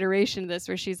other iteration of this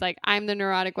where she's like, I'm the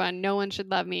neurotic one. No one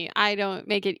should love me. I don't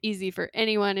make it easy for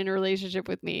anyone in a relationship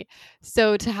with me.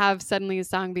 So to have suddenly a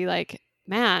song be like,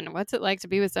 man, what's it like to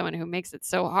be with someone who makes it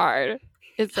so hard?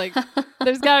 It's like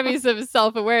there's got to be some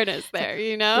self-awareness there,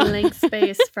 you know? Blank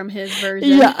space from his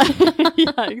version. Yeah,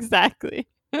 yeah, exactly.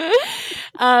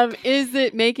 Is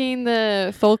it making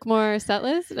the Folkmore set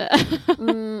list?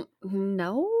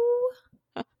 No.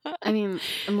 I mean,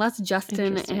 unless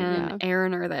Justin and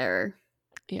Aaron are there.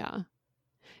 Yeah.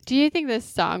 Do you think this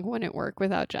song wouldn't work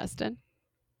without Justin?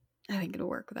 I think it'll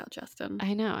work without Justin.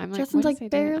 I know. I'm like, Justin's like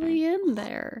barely in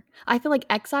there. I feel like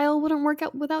Exile wouldn't work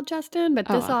out without Justin, but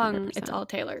this song, 100%. it's all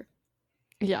Taylor.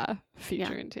 Yeah,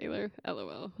 featuring Taylor.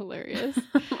 LOL, hilarious.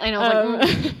 I know,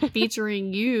 like,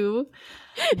 featuring you,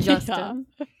 Justin.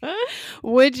 Yeah.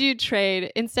 Would you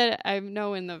trade instead? I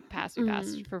know in the past we've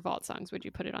asked for vault songs. Would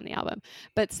you put it on the album?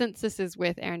 But since this is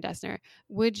with Aaron Dessner,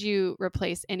 would you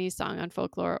replace any song on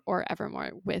Folklore or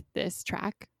Evermore with this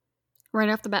track? Right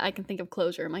off the bat, I can think of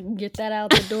Closure. I'm like, get that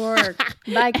out the door.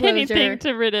 Bye, Closure. Anything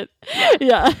to rid it.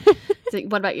 Yeah. So,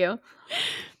 what about you?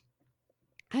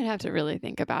 I'd have to really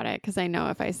think about it because I know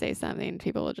if I say something,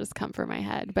 people will just come for my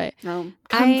head. But come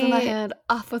for my head,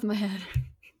 off with my head.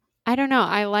 I don't know.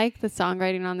 I like the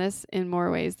songwriting on this in more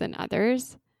ways than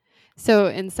others. So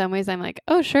in some ways, I'm like,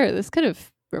 oh, sure, this could have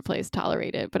replaced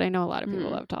Tolerate It. But I know a lot of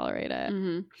people love Tolerate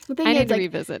It. The thing I is, need to like,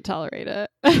 revisit Tolerate It.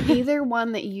 either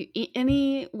one that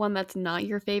any one that's not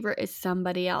your favorite is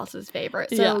somebody else's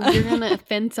favorite. So you're going to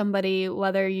offend somebody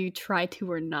whether you try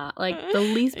to or not. Like the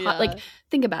least, like,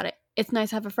 think about it. It's nice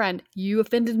to have a friend. You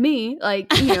offended me.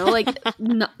 Like, you know, like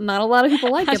not a lot of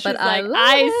people like it, but I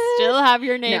still have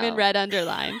your name in red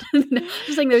underlined. No,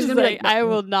 just saying there's going to be like, I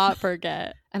will not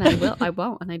forget. And I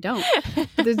won't, and I don't. But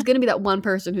there's going to be that one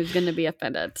person who's going to be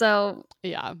offended. So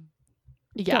yeah.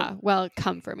 Well,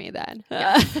 come for me then.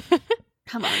 Yeah.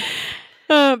 Come on.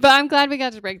 But I'm glad we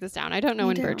got to break this down. I don't know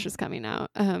when Birch is coming out.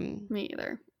 Me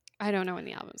either. I don't know when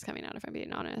the album's coming out, if I'm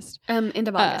being honest. End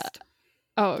of August.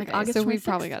 Oh, okay. Like August so 26th. we've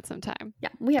probably got some time. Yeah,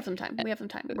 we have some time.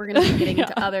 We're going to be getting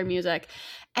into other music.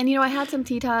 And, you know, I had some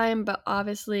tea time, but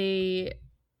obviously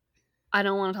I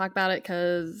don't want to talk about it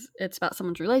because it's about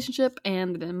someone's relationship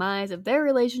and the demise of their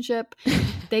relationship.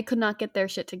 They could not get their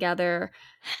shit together.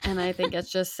 And I think it's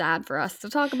just sad for us to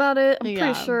talk about it. I'm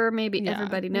pretty sure maybe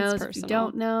everybody knows. If you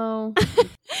don't know.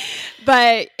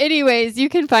 But anyways, you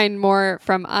can find more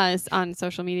from us on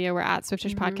social media. We're at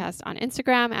Swiftish Podcast on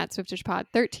Instagram, at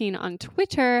SwiftishPod13 on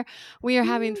Twitter. We are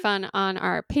having fun on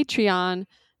our Patreon,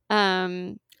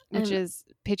 which is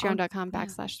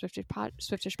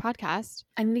patreon.com/Swiftish Podcast.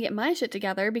 I need to get my shit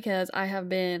together because I have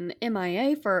been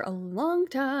MIA for a long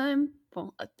time.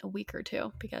 Well, a week or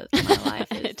two because my life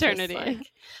is eternity.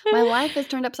 My life is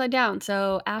turned upside down.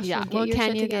 So Ashley, get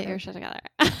your shit together?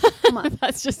 Come on.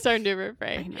 That's just our new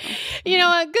refrain. I know. You know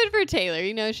what? Good for Taylor.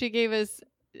 You know, she gave us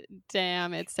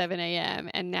damn, it's 7 a.m.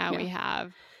 and now we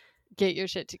have get your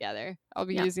shit together. I'll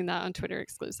be using that on Twitter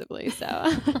exclusively.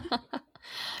 So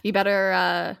you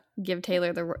better give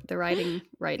Taylor the writing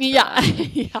rights. Yeah.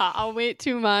 I'll wait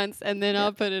 2 months and then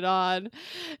I'll put it on.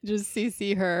 Just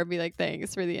CC her, be like,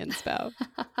 thanks for the inspo.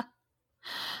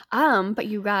 But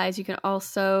you guys, you can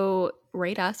also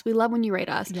rate us. We love when you rate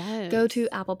us. Yes. Go to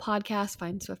Apple Podcasts,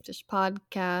 find Swiftish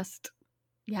Podcast.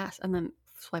 Yes. And then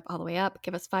swipe all the way up.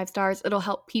 Give us 5 stars. It'll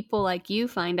help people like you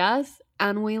find us.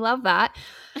 And we love that.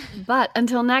 But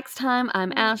until next time,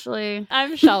 I'm Ashley.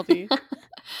 I'm Shelby.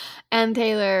 And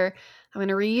Taylor. I'm going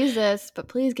to reuse this, but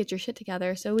please get your shit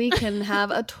together so we can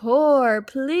have a tour.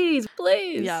 Please.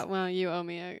 Yeah, well, you owe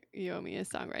me a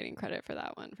songwriting credit for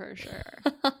that one for sure.